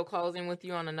still closing with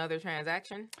you on another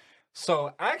transaction?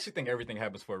 So I actually think everything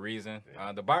happens for a reason.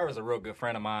 The buyer is a real good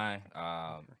friend of mine.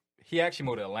 He actually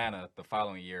moved to Atlanta the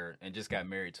following year and just got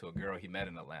married to a girl he met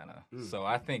in Atlanta. So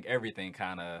I think everything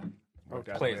kind of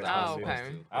Okay. plays Oh, out. okay.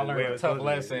 I The way learned it a was tough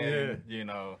supposed to be. lesson.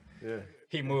 Yeah. Yeah.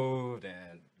 He moved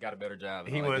and got a better job.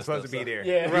 and He all that wasn't good supposed to stuff. be there.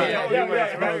 Yeah, Right. yeah, He yeah, wasn't yeah,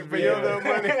 supposed right. to For be your there. little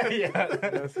money. Yeah.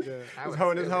 That's good. I He's would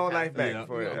holding his still whole do life back Yeah.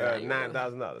 for Yeah.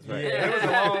 $9,000, right?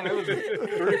 Yeah, it was a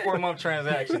 3-4 month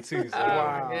transaction too. So, Oh,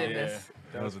 Wow. my goodness.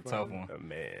 Yeah, that was a tough one. Oh,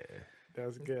 man.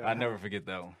 That's good. I never forget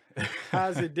that one.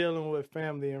 How's it dealing with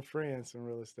family and friends in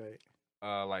real estate?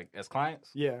 Like as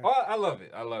clients? Yeah. Oh, I love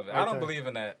it. I love it. I don't Okay. believe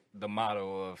in the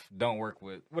motto of don't work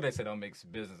with what they say don't mix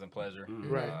business and pleasure.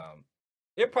 Right.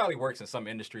 It probably works in some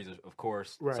industries, of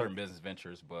course, Right. certain business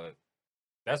ventures, but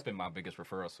that's been my biggest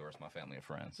referral source, my family and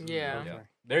friends. Yeah. Okay.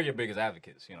 They're your biggest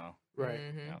advocates, Right.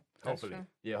 Mhm. Yeah. Hopefully.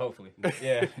 Yeah, hopefully.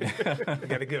 Yeah. You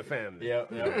got a good family. Yeah,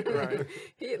 yeah. Right.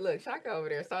 Look, Shaka over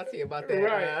there salty about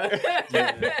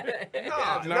that. No.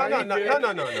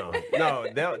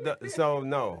 So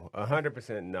no,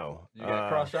 100% no. You got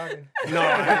cross-shocking? No,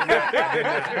 I did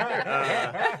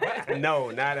not.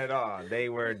 No, not at all. They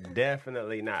were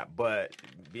definitely not. But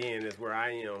being as where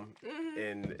I am,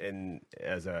 and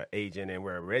as an agent, and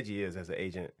where Reggie is as an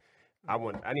agent, I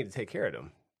need to take care of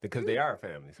them. Because they are a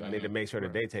family, so I need to make sure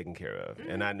that they're taken care of.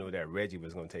 And I knew that Reggie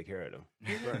was going to take care of them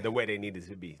the way they needed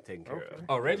to be taken care of.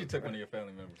 Oh, Reggie took one of your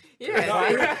family members. Yeah.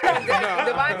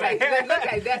 Devontae, look,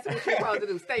 that's what you're supposed to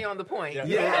do. Stay on the point. Yeah.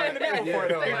 Yeah. Before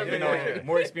though, Stay like, on you the know, point.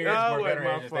 more experience, No, more it wasn't better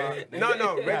my agents. fault. They No,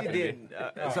 Reggie have to be. didn't.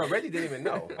 So Reggie didn't even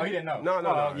know. Oh, he didn't know?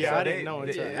 No. Yeah, So I didn't know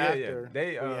until after They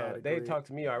we had they agreed. talked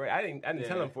to me already. I didn't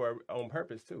tell Yeah. him on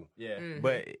purpose too. Yeah. Mm.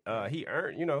 But he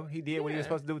earned. He did what he was Yeah.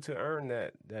 supposed to do to earn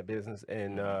that business,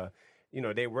 and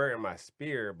they were in my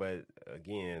sphere, but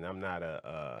again, I'm not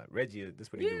a Reggie. This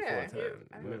is what he do full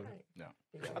time.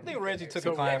 I think Reggie took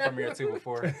a client from here too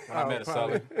before when I met a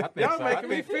seller. I think Y'all so. making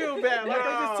me feel bad. Like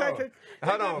I just take a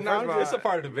Hold on, No, first of all, it's a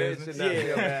part of the Reggie business. should not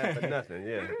feel bad for nothing.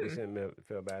 Yeah, you shouldn't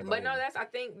feel bad. But no, I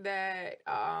think that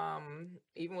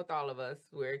even with all of us,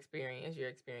 you're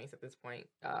experienced at this point,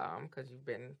 because you've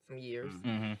been some years.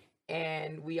 Mm-hmm.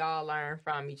 And we all learn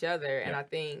from each other. And I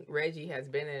think Reggie has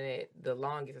been in it the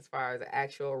longest as far as an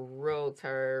actual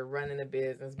realtor, running a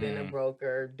business, being a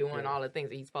broker, doing all the things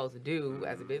that he's supposed to do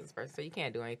as a business person. So you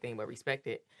can't do anything but respect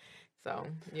it. So,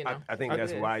 I think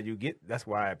that's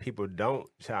why people don't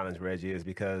challenge Reggie, is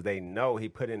because they know he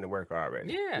put in the work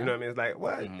already. Yeah. You know what I mean? It's like,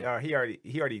 what?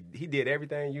 He did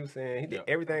everything you saying. He did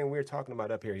everything we're talking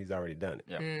about up here. He's already done it.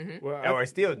 Yeah. Mm-hmm. Well, Or he's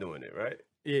still doing it, right?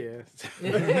 yeah.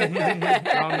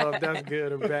 I don't know if that's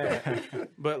good or bad.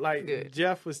 But like Good.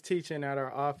 Jeff was teaching at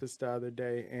our office the other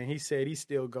day, and he said he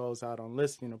still goes out on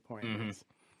listing appointments.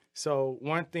 So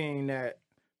one thing that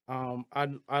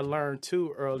I learned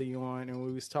too early on, and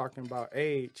we was talking about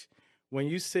age, when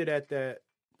you sit at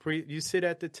you sit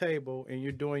at the table and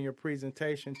you're doing your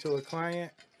presentation to a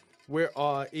client, we're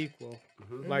all equal.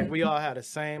 Like we all have the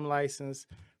same license.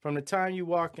 From the time you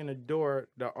walk in the door,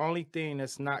 the only thing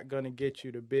that's not going to get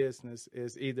you to business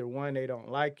is either one, they don't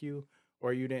like you,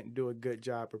 or you didn't do a good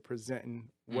job of presenting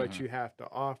what you have to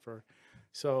offer.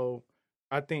 So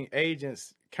I think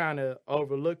agents kind of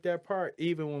overlook that part,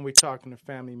 even when we're talking to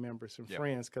family members and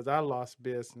friends, because I lost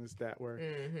business that were,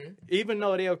 even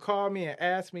though they'll call me and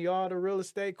ask me all the real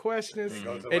estate questions,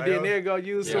 and then they'll go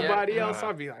use somebody else,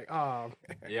 I'll be like, oh,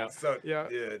 Yeah. So Yeah.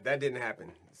 that didn't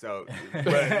happen. So, but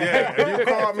yeah, if you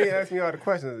call me and ask me all the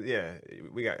questions,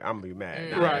 I'm gonna be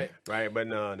mad. Right. But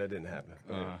no, that didn't happen.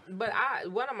 But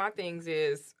one of my things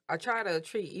is I try to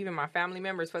treat even my family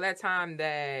members for that time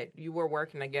that you were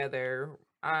working together.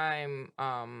 I'm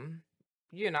I'm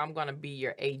gonna be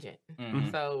your agent.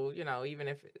 So even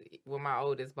if when my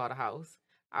oldest bought a house,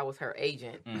 I was her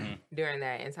agent during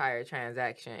that entire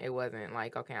transaction. It wasn't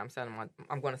like, okay, I'm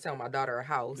going to sell my daughter a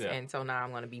house, and so now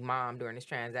I'm going to be mom during this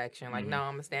transaction. Like, no,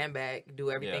 I'm gonna stand back, do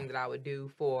everything that I would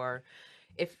do for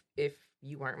if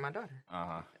you weren't my daughter.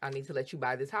 I need to let you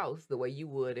buy this house the way you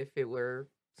would if it were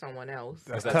someone else.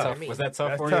 Was that tough? Was that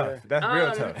tough for you? That's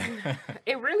real tough.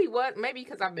 It really was. Maybe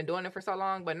because I've been doing it for so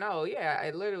long, but no,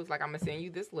 it literally was like, I'm gonna send you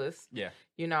this list. Yeah.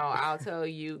 I'll tell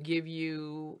you, give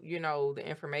you, the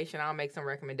information. I'll make some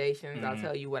recommendations. I'll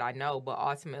tell you what I know, but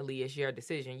ultimately it's your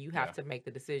decision. You have to make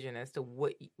the decision as to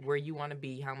where you want to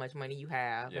be, how much money you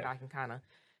have, and I can kind of,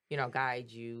 guide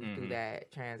you through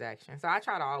that transaction. So I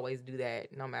try to always do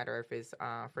that, no matter if it's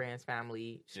friends,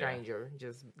 family, stranger.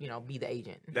 Just be the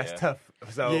agent. That's tough.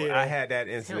 So I had that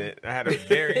incident. I had a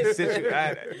very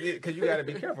situation because you got to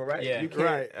be careful, right? Yeah. You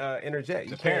can't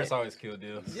interject. The parents always kill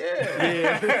deals.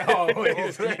 Yeah.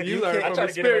 Always. You learn I from try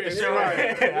to get them at the experience, showing.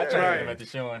 right. I try to get them at the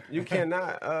showing. You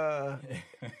cannot.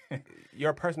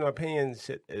 Your personal opinion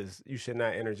you should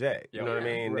not interject. You know what I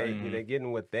mean? Right. They're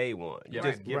getting what they want. You're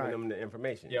just giving them the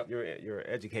information. Yep. You're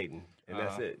educating, and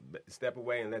that's it. But step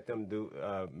away and let them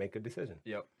make a decision.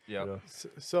 Yep.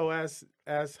 So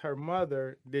as her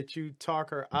mother, did you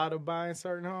talk her out of buying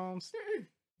certain homes?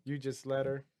 You just let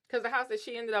her? Because the house that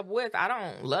she ended up with, I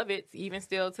don't love it, even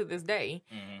still to this day.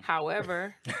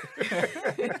 However,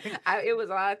 it was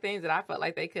a lot of things that I felt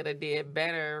like they could have did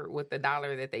better with the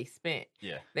dollar that they spent.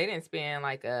 Yeah. They didn't spend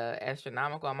like a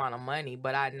astronomical amount of money,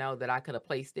 but I know that I could have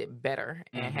placed it better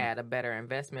and had a better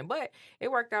investment. But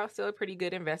it worked out still a pretty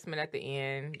good investment at the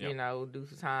end, due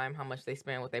to time, how much they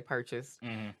spent, what they purchased.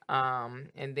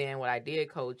 And then what I did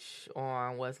coach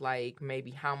on was like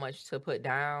maybe how much to put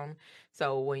down.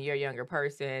 So when you're a younger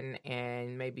person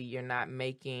and maybe you're not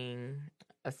making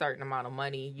a certain amount of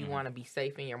money, you want to be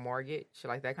safe in your mortgage,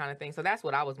 like that kind of thing. So that's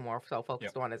what I was more so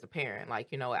focused on as a parent. Like,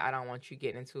 I don't want you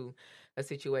getting into a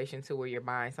situation to where you're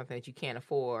buying something that you can't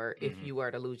afford if you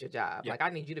were to lose your job. Like, I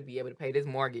need you to be able to pay this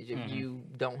mortgage if you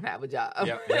don't have a job.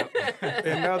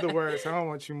 In other words, I don't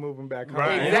want you moving back home.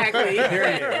 Right. Exactly.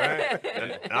 Period,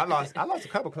 right? And I lost a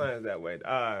couple clients that way.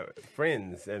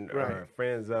 Friends and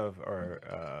friends of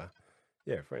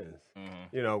friends.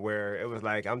 Where it was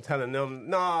like I'm telling them,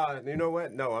 no, you know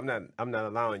what? No, I'm not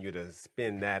allowing you to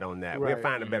spend that on that. Right. We'll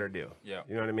find a better deal. Yeah.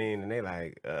 You know what I mean? And they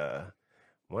like,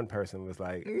 one person was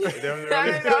like, she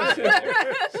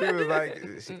was like,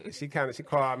 she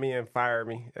called me and fired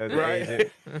me as an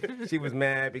agent. She was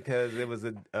mad because it was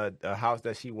a house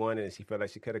that she wanted, and she felt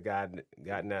like she could have gotten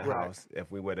that house if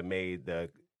we would have made the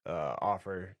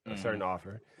offer, a certain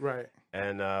offer. Right.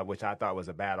 And which I thought was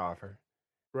a bad offer.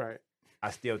 Right. I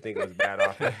still think it was bad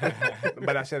offer.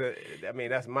 But I should have. I mean,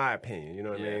 that's my opinion. You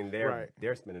know what I Yeah. mean?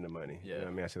 They're spending the money. You know what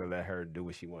I mean? I should have let her do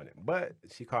what she wanted. But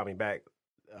she called me back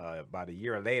about a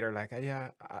year later, like,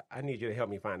 yeah, I need you to help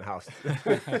me find a house.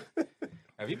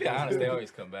 If you be honest, they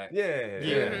always come back. Yeah.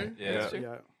 That's true.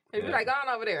 Yeah. They'd be like, go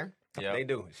on over there. Yeah. They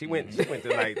do. She went to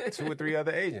like 2 or 3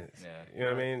 other agents. Yeah. You know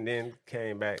what I mean? Then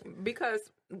came back. Because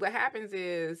what happens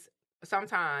is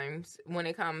sometimes when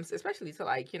it comes, especially to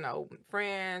like,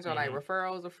 friends or like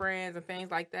referrals of friends and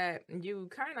things like that, you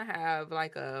kind of have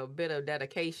like a bit of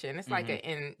dedication. It's like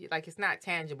it's not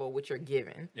tangible what you're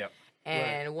giving. Yep.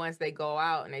 And once they go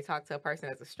out and they talk to a person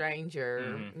as a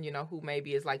stranger, who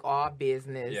maybe is like all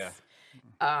business. Yeah.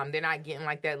 They're not getting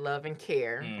like that love and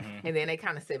care. And then they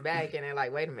kind of sit back and they're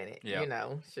like, wait a minute,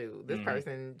 Yeah. shoot, this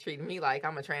person treating me like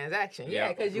I'm a transaction. Yeah.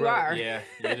 Yeah, because you are. Yeah,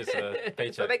 you're just a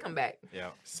paycheck. So they come back. Yeah.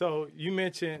 So you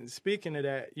mentioned, speaking of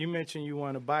that, you mentioned you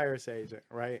want a buyer's agent,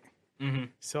 right? Mm-hmm.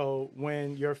 So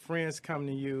when your friends come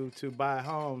to you to buy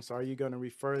homes, are you going to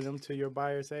refer them to your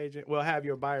buyer's agent? Well, have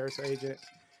your buyer's agent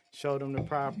show them the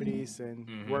properties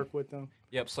and work with them?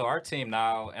 Yep. So our team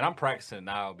now, and I'm practicing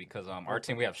now because our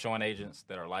team, we have showing agents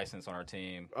that are licensed on our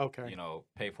team. Okay.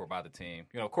 Paid for by the team.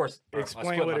 Of course.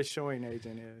 Explain what a showing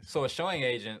agent is. So a showing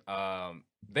agent,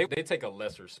 they take a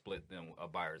lesser split than a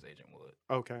buyer's agent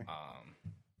would. Okay.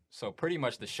 So pretty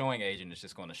much the showing agent is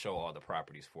just going to show all the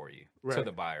properties for you to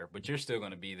the buyer, but you're still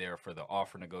going to be there for the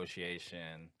offer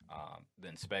negotiation, the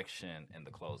inspection, and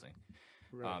the closing.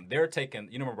 Right. They're taking,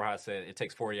 remember how I said it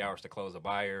takes 40 hours to close a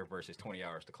buyer versus 20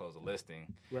 hours to close a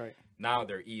listing. Right. Now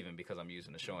they're even because I'm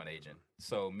using the showing agent.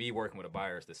 So me working with a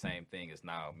buyer is the same thing as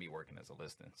now me working as a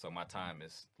listing. So my time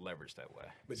is leveraged that way.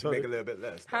 But you make a little bit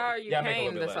less. How are you Yeah, I make a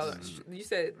paying little the? bit So you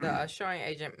said the showing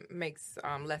agent makes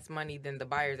less money than the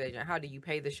buyer's agent. How do you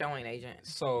pay the showing agent?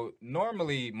 So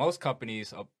normally most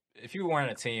companies, if you were in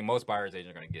a team, most buyer's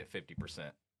agents are going to get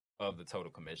 50% of the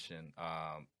total commission.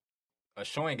 A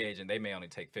showing agent, they may only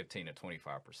take 15 to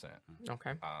 25%.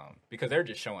 Okay. Because they're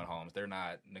just showing homes. They're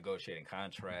not negotiating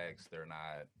contracts. They're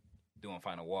not doing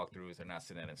final walkthroughs. They're not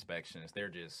sitting at inspections. They're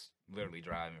just literally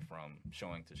driving from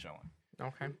showing to showing.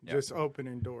 Okay. Yep. Just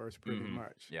opening doors pretty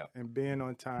much. Yep. And being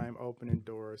on time, opening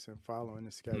doors, and following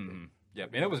the schedule. Yep.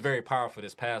 And it was very powerful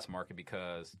this past market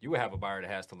because you would have a buyer that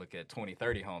has to look at 20,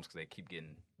 30 homes because they keep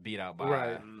getting beat out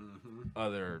by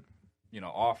other,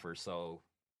 offers. So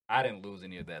I didn't lose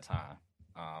any of that time.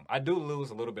 I do lose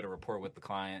a little bit of rapport with the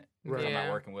client because I'm not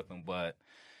working with them, but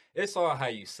it's all how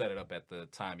you set it up at the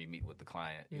time you meet with the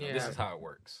client. This is how it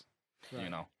works,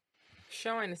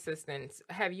 Showing assistants.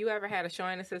 Have you ever had a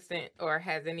showing assistant, or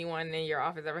has anyone in your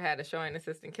office ever had a showing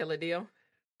assistant kill a deal?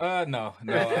 No.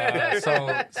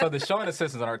 So the showing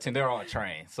assistants on our team, they're all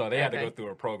trained. So they had to go through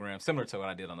a program similar to what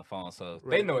I did on the phone. So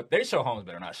they know they show homes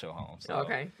better not show homes. So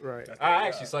Okay. Right. I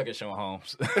actually suck at showing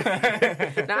homes.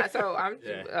 So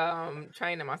I'm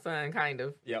training my son, kind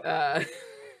of. Yep.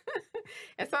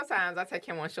 And sometimes I take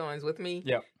him on showings with me.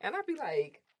 Yep. And I'd be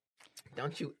like,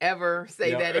 don't you ever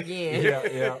say that again.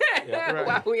 Yeah.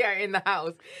 While we are in the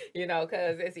house,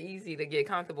 because it's easy to get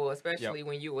comfortable, especially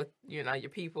when you with, your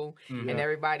people and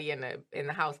everybody in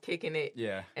the house kicking it.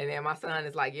 Yeah. And then my son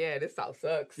is like, yeah, this house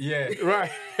sucks. Yeah.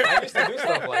 Right. I used to do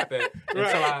stuff like that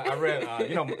until I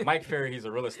read, Mike Ferry, he's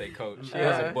a real estate coach. He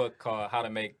has a book called How to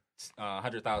Make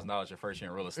 $100,000 your first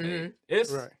year in real estate.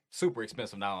 It's super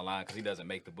expensive now online because he doesn't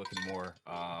make the book anymore.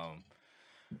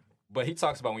 But he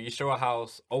talks about when you show a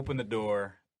house, open the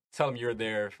door, tell them you're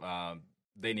there if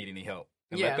they need any help,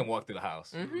 and let them walk through the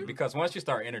house. Because once you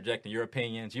start interjecting your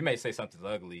opinions, you may say something's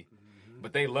ugly,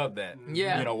 but they love that,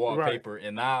 wallpaper.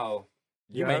 And now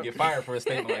you may get fired for a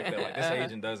statement like that. Like, this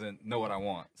agent doesn't know what I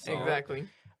want. So, Exactly.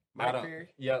 Mike Ferry?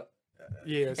 Yep.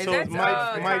 Yeah. So that's,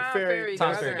 Mike Ferry,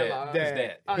 Tom Ferry brother-in-law. dad. His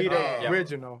dad. Oh, he yeah. the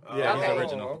original. Yeah, Okay. he's the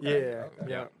original. Yeah.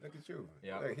 Yeah. Look at you.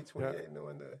 Yeah. Look, he's 28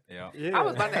 knowing that. Yeah. Yeah. I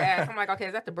was about to ask. I'm like, okay,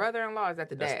 is that the brother-in-law or is that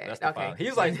the dad? That's the okay. father.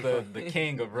 He's like the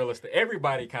king of real estate.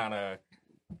 Everybody kind of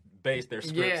based their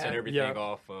scripts and everything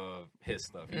off of his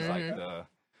stuff. He's like the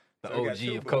So you got OG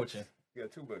two of books. coaching. You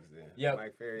got 2 books then. Yep.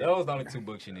 Mike Ferry. Those are the only 2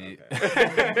 books you need.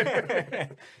 Okay.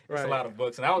 It's a lot of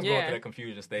books. And I was going through that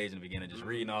confusion stage in the beginning, just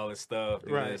reading all this stuff,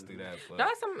 do this, do that. But No,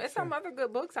 it's some other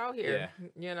good books out here.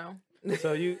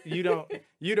 So you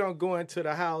don't go into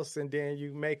the house and then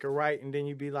you make a right and then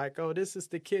you be like, oh, this is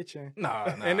the kitchen.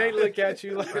 Nah. And they look at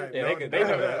you like, Yeah, they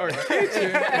know that. or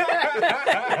kitchen.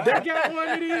 They got one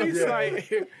of these, like,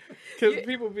 because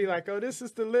people be like, oh, this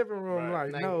is the living room.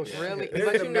 Right. Like, no, really? shit.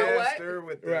 But you know what? Master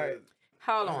with the,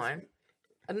 Hold on.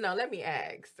 No, let me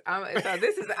ask. So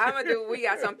this is I'm gonna do. We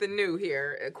got something new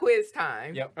here. Quiz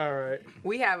time. Yep. All right.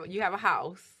 You have a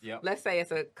house. Yep. Let's say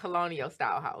it's a colonial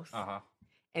style house. Uh-huh.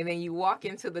 And then you walk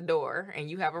into the door and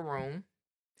you have a room,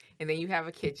 and then you have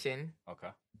a kitchen, Okay.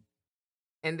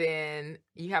 and then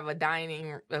you have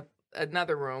a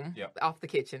another room Yep. off the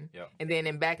kitchen. Yep. And then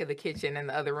in back of the kitchen and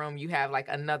the other room, you have like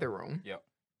another room. Yep.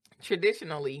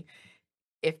 Traditionally,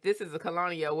 if this is a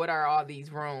colonial, what are all these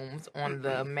rooms on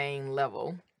the main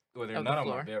level? Well, they're Of the none of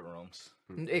my floor. bedrooms.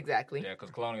 Exactly. Yeah, because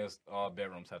colonials, all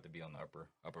bedrooms have to be on the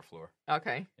upper floor.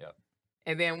 Okay. Yep.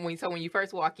 And then when you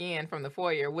first walk in from the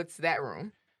foyer, what's that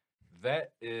room?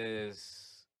 That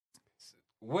is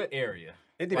what area?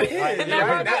 It Like, depends. No,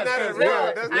 right? no, That's not no, as no,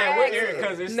 well. That's I not what asked- area.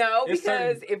 Because it's No, it's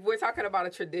because certain- if we're talking about a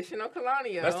traditional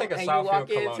colonial, Let's take a and you Southfield walk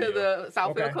into colonial. the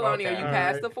Southfield Okay. colonial, Okay. you All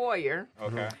pass right. the foyer.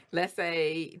 okay. Let's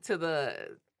say to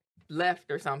the left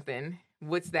or something.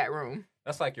 What's that room?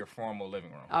 That's like your formal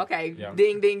living room. Okay, Yeah.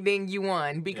 ding, ding, ding, you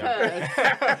won. Because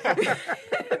Yeah.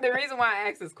 the reason why I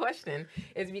asked this question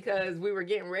is because we were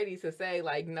getting ready to say,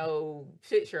 like, no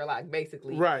shit, Sherlock,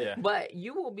 basically. Right. Yeah. But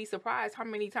you will be surprised how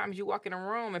many times you walk in a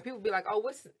room and people be like, oh,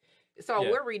 what's... So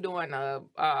Yeah. we're redoing a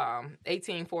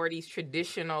 1840s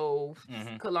traditional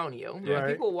Mhm. colonial. Yeah. And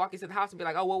people walk into the house and be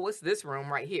like, oh, well, what's this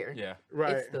room right here? Yeah.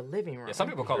 Right. It's the living room. Yeah. Some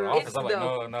people call it It's office. I'm like, the-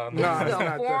 no. No, This it's is the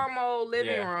not the- formal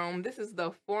living Yeah. room. This is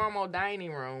the formal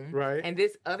dining room. Right. And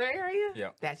this other area, Yeah.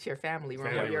 that's your family room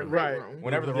or Family your room. great Right. room.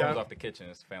 Whenever the room Yeah. is off the kitchen,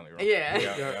 it's family room. Yeah.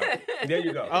 Yeah. There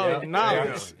you go. Oh, Yeah.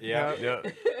 knowledge. Yeah. Yeah.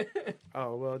 Yeah.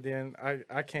 Oh well, then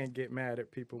I can't get mad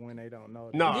at people when they don't know.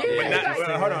 That. No, Yeah, but not, like-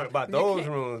 well, hold on about You those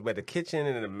can't- rooms, but the kitchen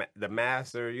and the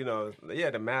master, you know,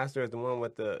 the master is the one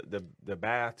with the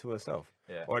bath to itself,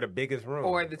 Yeah. or the biggest room,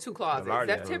 Or the two closets.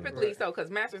 largest That's room. typically Right. so because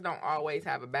masters don't always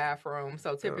have a bathroom.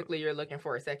 So typically you're looking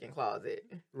for a second closet.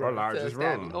 or to largest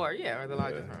establish- room, Or or the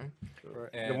largest Yeah. room.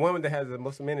 Right. the And, one that has the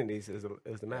most amenities is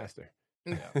the master.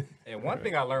 and one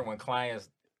thing I learned when clients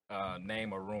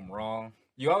name a room wrong,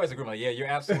 you always agree, like, yeah, you're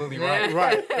absolutely right.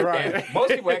 Right. Right. And most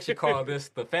people actually call this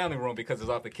the family room because it's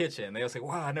off the kitchen. They'll say,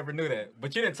 wow, I never knew that.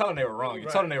 But you didn't tell them they were wrong. You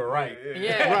told them they were right.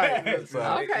 Yeah. Right. So,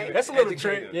 Okay. That's a little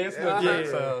trick. Yeah, it's a little Yeah. trick.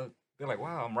 So they're like,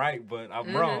 wow, I'm right, but I'm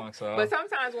Mhm. wrong. So But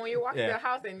sometimes when you walk Yeah. to the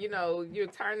house and you're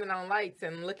turning on lights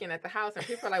and looking at the house and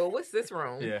people are like, well, what's this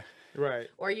room? yeah. Right.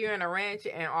 Or you're in a ranch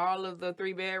and all of the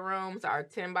 3-bedrooms are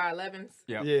 10 by 11s.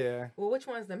 Yep. Yeah. Well, which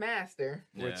one's the master?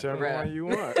 Yeah. Whichever Right. one you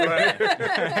want.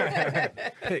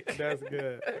 That's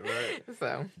good. Right.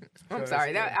 So I'm that's sorry.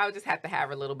 good. That I'll just have to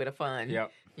have a little bit of fun.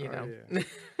 Yep. You Oh, know.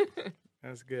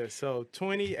 That's good. So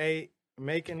 28,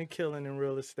 making a killing in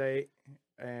real estate,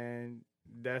 and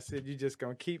that's it. You're just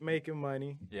gonna keep making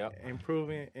money, Yep.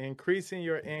 increasing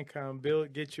your income,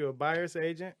 get you a buyer's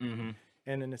agent Mm-hmm.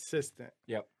 and an assistant.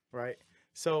 Yep. Right.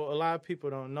 So a lot of people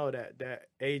don't know that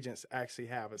agents actually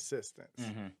have assistants,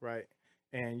 Mm-hmm. right?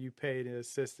 And you pay the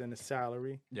assistant a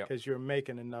salary Yep. because you're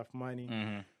making enough money.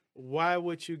 Mm-hmm. Why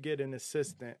would you get an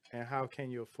assistant, and how can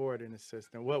you afford an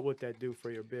assistant? What would that do for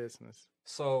your business?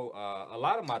 So a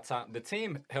lot of my time, the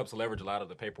team helps leverage a lot of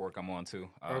the paperwork I'm on too.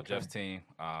 Okay. Jeff's team.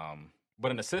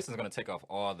 But an assistant's going to take off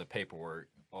all the paperwork,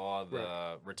 all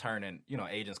the returning,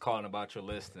 agents calling about your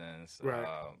listings. Right.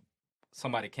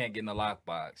 Somebody can't get in the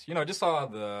lockbox. Just all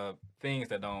the things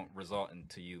that don't result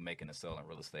into you making a sale in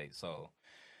real estate. So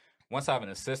once I have an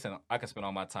assistant, I can spend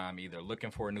all my time either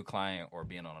looking for a new client or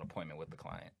being on an appointment with the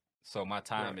client. So my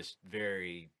time Right. is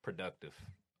very productive.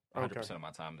 100% of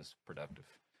my time is productive.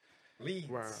 Leads.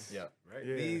 Wow. Yeah. Right.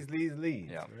 Yeah.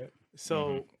 Leads. Yeah. Right.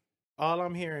 So all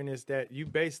I'm hearing is that you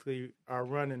basically are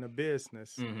running a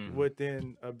business Mhm.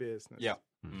 within a business. Yeah.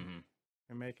 Mm-hmm.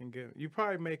 And making good. You're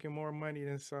probably making more money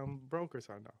than some brokers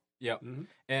I know. Yep. Mhm.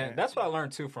 And Yeah. that's what I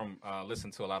learned too from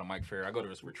listening to a lot of Mike Ferrer. I go to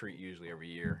this retreat usually every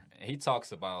year, and he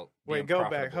talks about Wait, being go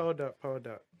back. profitable. Hold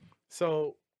up.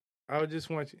 So I just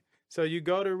want you. So you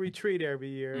go to retreat every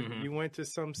year. Mhm. You went to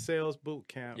some sales boot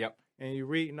camp. Yep. And you're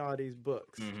reading all these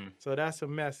books. hmm So that's a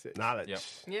message. Knowledge. Yep.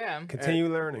 Yeah. Continue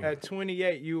learning. At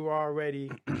 28, you were already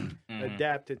Mhm.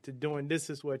 adapted to doing this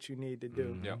is what you need to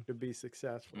do Yep. to be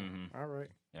successful. Mhm. All right.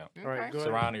 Yep. All right, Okay. go ahead.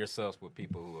 Surrounding yourself with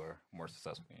people who are more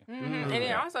successful than you. Mhm. And then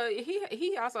Yeah. also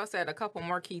he also said a couple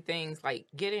more key things like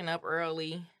getting up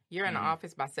early. You're in the Mhm.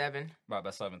 office by 7.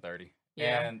 About 7:30.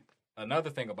 Yeah. And another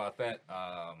thing about that,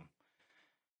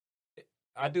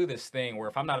 I do this thing where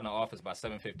if I'm not in the office by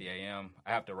 7:50 a.m.,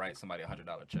 I have to write somebody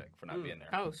 $100 check for not being there.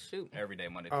 Oh shoot. Every day,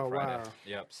 Monday through Oh, Friday. wow.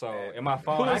 Yep. So in my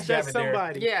phone, I Who's actually that have it there.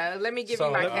 somebody? Yeah, let me give So,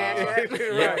 you my cash app.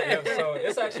 yeah. So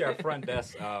it's actually our front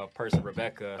desk person,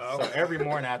 Rebecca. Oh. So every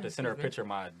morning I have to send her a picture of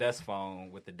my desk phone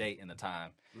with the date and the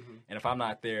time. Mhm. And if I'm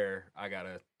not there, I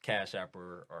gotta cash app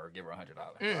her or give her $100.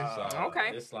 Mm, So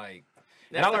okay. it's like,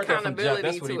 That's and I learned that from Jeff. accountability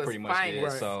That's what to he its pretty much did.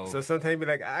 finest. So, So sometimes be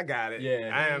like, I got it.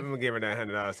 Yeah. I am gonna give her that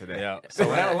 $100 today. yeah. So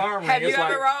when that alarm Have ring, you it's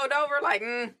ever like, rolled over like,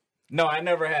 no, I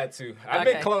never had to. I've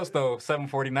Okay. been close though,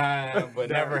 7:49, but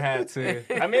never had to.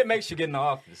 I mean, it makes you get in the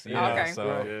office. You know? Okay. So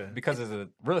Right. Yeah. because as a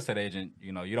real estate agent,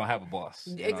 you know, you don't have a boss.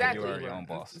 You know, Exactly. you are your own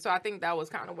boss. So I think that was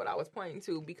kind of what I was pointing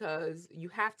to, because you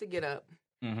have to get up.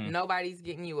 Mm-hmm. Nobody's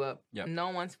getting you up. Yep. No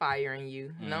one's firing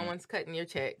you. No Mhm. one's cutting your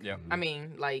check. Yep. I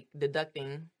mean, like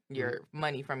deducting your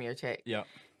money from your check Yep.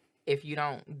 if you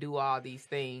don't do all these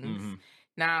things. Mhm.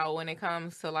 Now, when it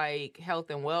comes to like health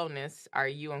and wellness, are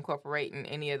you incorporating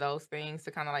any of those things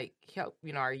to kind of like help?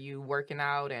 You know, are you working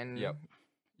out and? Yep.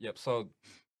 Yep. So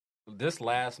this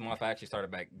last month, I actually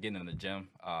started back getting in the gym.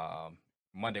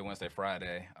 Monday, Wednesday,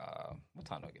 Friday. What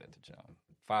time do I get at the gym?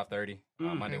 5:30.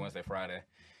 Monday, Wednesday, Friday.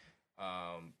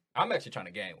 I'm actually trying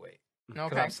to gain weight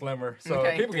because Okay. I'm slimmer. So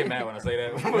Okay. people get mad when I say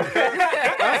that.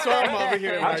 That's why I'm over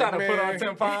here. I'm like, trying to put on man,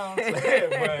 10 pounds.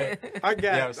 but I got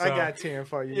Yeah, so- I got 10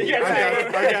 for you. Yeah,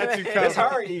 I got you covered. it's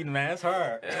hard eating, man. It's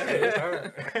hard. It's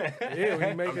hard. Yeah, when you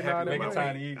I'm making happy all to that make make it money.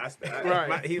 time to eat.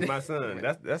 Right. He's my son.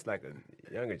 That's like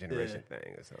a younger generation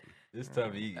thing or something. It's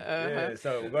tough to eat. Yeah.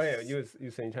 So go ahead. You saying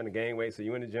you're trying to gain weight, so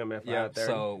you in the gym at 5:30. Yeah,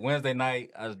 so Wednesday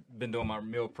night, I've been doing my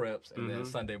meal preps, and then Mhm.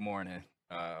 Sunday morning,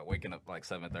 waking up like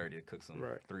 7:30 to cook some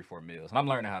Right. 3-4 meals. And I'm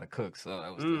learning how to cook, so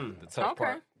that was the tough Okay.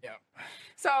 part. Yeah.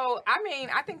 So, I mean,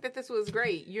 I think that this was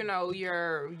great. You know,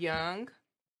 you're young,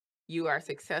 you are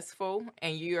successful,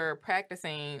 and you're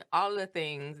practicing all of the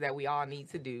things that we all need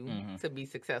to do Mhm. to be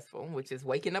successful, which is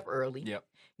waking up early, Yep.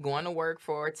 going to work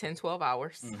for 10, 12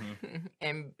 hours,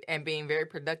 Mhm. and being very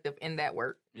productive in that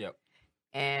work. Yep.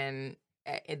 And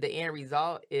the end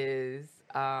result is,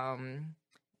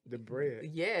 The bread.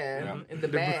 yeah, Yeah. the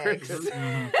bags.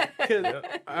 Because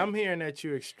I'm hearing that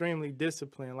you're extremely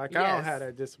disciplined. Like, I don't Yes. have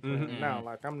that discipline Mhm. now.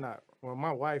 Like, I'm not, well,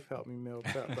 my wife helped me meal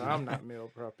prep, but I'm not meal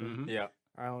prepping. Mhm. Yeah.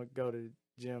 I don't go to the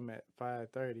gym at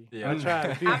 5:30. Yeah. I tried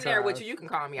a few I'm there with times. you. You can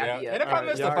call me. Yeah. I'll be And if up. I Alright,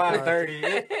 miss the y'all got it.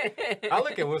 5:30, I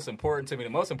look at what's important to me. The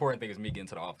most important thing is me getting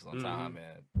to the office on Mhm. time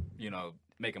and, you know,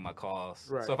 making my calls.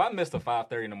 Right. So if I miss the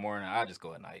 5:30 in the morning, I just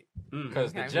go at night.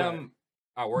 Because Okay. the gym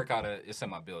I work out at, it's in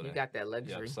my building. You got that Yep,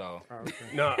 luxury. so Oh,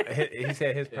 okay. No, he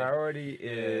said his Yeah. priority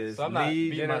is so I'm not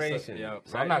lead beating generation. myself. Yep.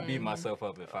 So right? I'm not beating myself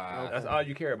up at 5. Okay. That's all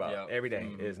you care about Yep. every day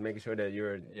Mhm. is making sure that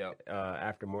you're Yep.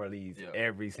 after more leads Yep.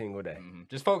 every single day.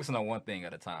 Just focusing on one thing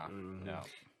at a time. Mhm. Yeah.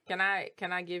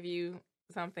 Can I give you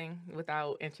something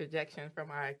without interjection from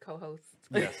my co-host?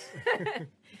 Yes.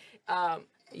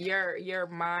 Your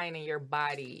mind and your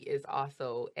body is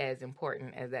also as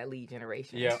important as that lead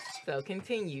generation. Yep. So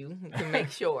continue to make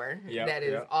sure Yep, that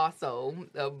is yep. also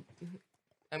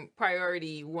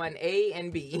priority 1A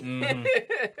and B. Mhm.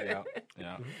 Yeah.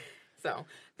 Yeah. So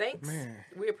thanks. Man.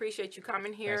 We appreciate you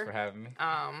coming here. Thanks for having me.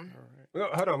 All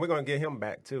right. Hold on, we're gonna get him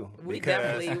back too. We because,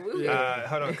 definitely will.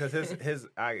 hold on, because his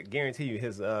I guarantee you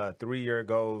his 3-year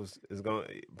goals is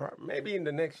going maybe in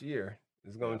the next year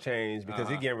is gonna change because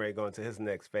he's getting ready to go into his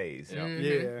next phase. Yeah. Yeah.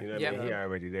 You know what Yep. I mean? He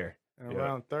already there. And Yeah.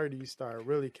 around 30, you start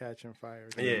really catching fire.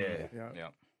 Yeah. Yeah. Yeah.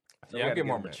 So we Yeah, I gotta get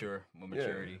more him back. mature, more Yeah.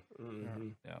 maturity.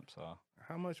 Mhm. Yeah. So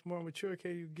How much more mature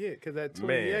can you get? Because at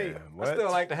 28, Man, I what?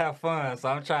 still like to have fun, so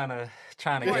I'm trying to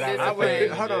More get out of I that would, discipline.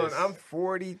 phase. hold on, Just- I'm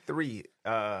 43.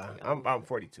 I'm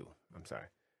 42. I'm sorry.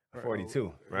 I'm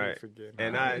 42, right? Forget.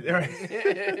 And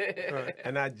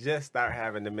I just start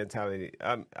having the mentality.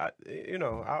 I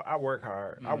work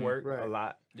hard. I Mhm. work Right. a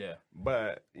lot. Yeah.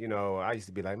 But I used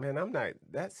to be like, man, I'm not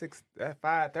that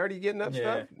 5:30 getting up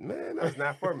Yeah. stuff. Man, that's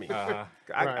not for me. Uh-huh.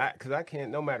 Because I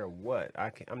can't. No matter what,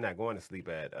 I'm not going to sleep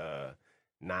at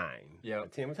 9. Yep. or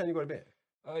 10. What time you go to bed?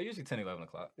 Usually 10, 11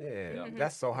 o'clock. Yeah,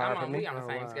 that's so hard for me. We on the Oh,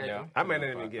 same wow. schedule. Yeah. I might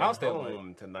not even get I'll stay up late.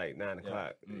 home till like 9 Yeah.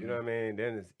 o'clock. Mhm. You know what I mean?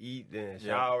 Then it's eat, then Yeah.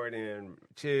 shower, then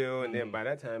chill, and then Mhm. by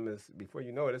that time it's before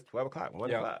you know it, it's 12 o'clock,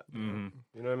 1 o'clock. Mm-hmm.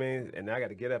 You know what I mean? And I got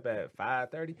to get up at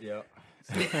 5:30. Yep.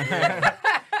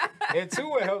 And two,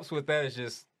 what helps with that is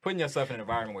just putting yourself in an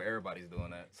environment where everybody's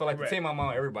doing that. So like Right. the team I'm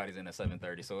on, everybody's in at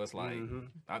 7:30. So it's like Mhm.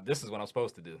 this is what I'm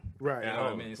supposed to do. Right. You know what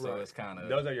I Oh, mean? So right. it's kind of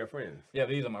Those are your friends. yeah.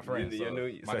 These are my friends, Your so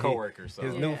new- my so he- coworkers. So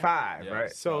His Yeah. new 5, Yeah.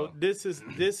 right? So Oh. this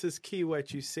is key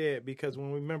what you said, because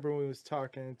when we was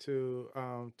talking to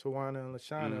Tawana and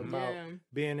Lashana Mhm. about Yeah.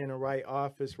 being in the right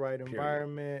office, right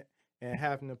environment, and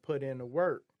having to put in the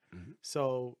work. Mhm.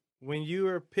 So when you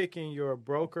are picking your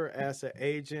broker as an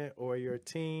agent or your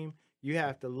team, you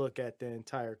have to look at the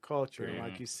entire culture. And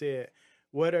like Mhm. you said,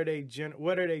 what are they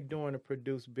doing to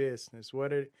produce business?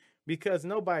 Because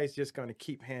nobody's just going to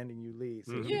keep handing you leads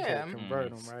if you Yeah. can't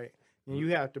convert Mhm. them, right? and you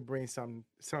have to bring something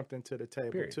to the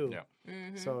table Period. too. Yeah.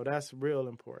 Mhm. So that's real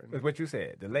important. That's what you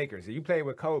said. The Lakers. You play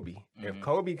with Kobe. If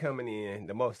Kobe coming in,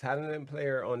 the most talented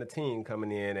player on the team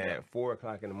coming in at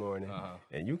 4:00 in the morning,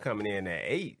 and you coming in at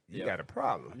 8, you Yeah. got a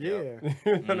problem. Yeah.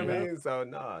 You know what I mean? So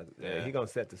no, Yeah. he gonna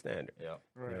set the standard. Yeah.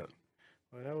 Right. Yeah.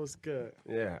 Well, that was good.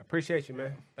 Yeah, appreciate you,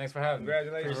 man. Thanks for having me.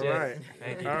 Congratulations. All Appreciate right. it.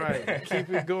 Thank you. All right. Keep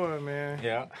it going, man.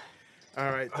 Yeah. All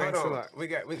right. Hold Thanks a on. lot. We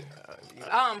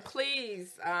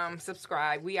Please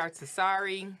subscribe. We are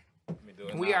Tasari. Let me do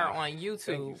it We now. are on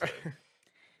YouTube.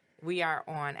 We are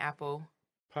on Apple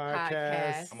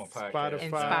Podcast, I'm on podcast. Spotify.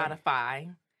 and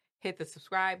Spotify. Hit the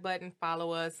subscribe button,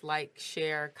 follow us, like,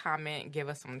 share, comment, give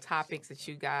us some topics that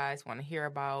you guys want to hear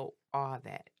about, all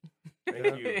that.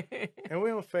 Thank you. And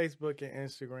we're on Facebook and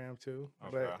Instagram too.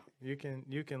 Okay. But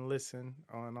you can listen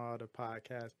on all the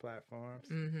podcast platforms.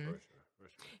 hmm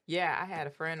Yeah, I had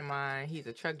a friend of mine. He's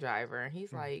a truck driver, and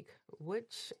he's like,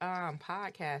 "Which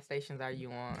podcast stations are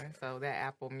you on?" So that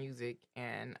Apple Music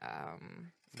and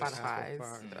Spotify's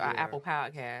Pod- yeah. Apple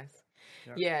Podcasts.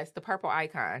 Yeah. Yeah, it's the purple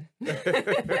icon.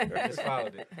 Just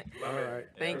followed it. All right.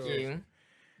 Thank you.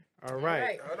 All right.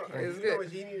 Right. Hold on. It's You know good.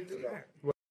 what you need to do that?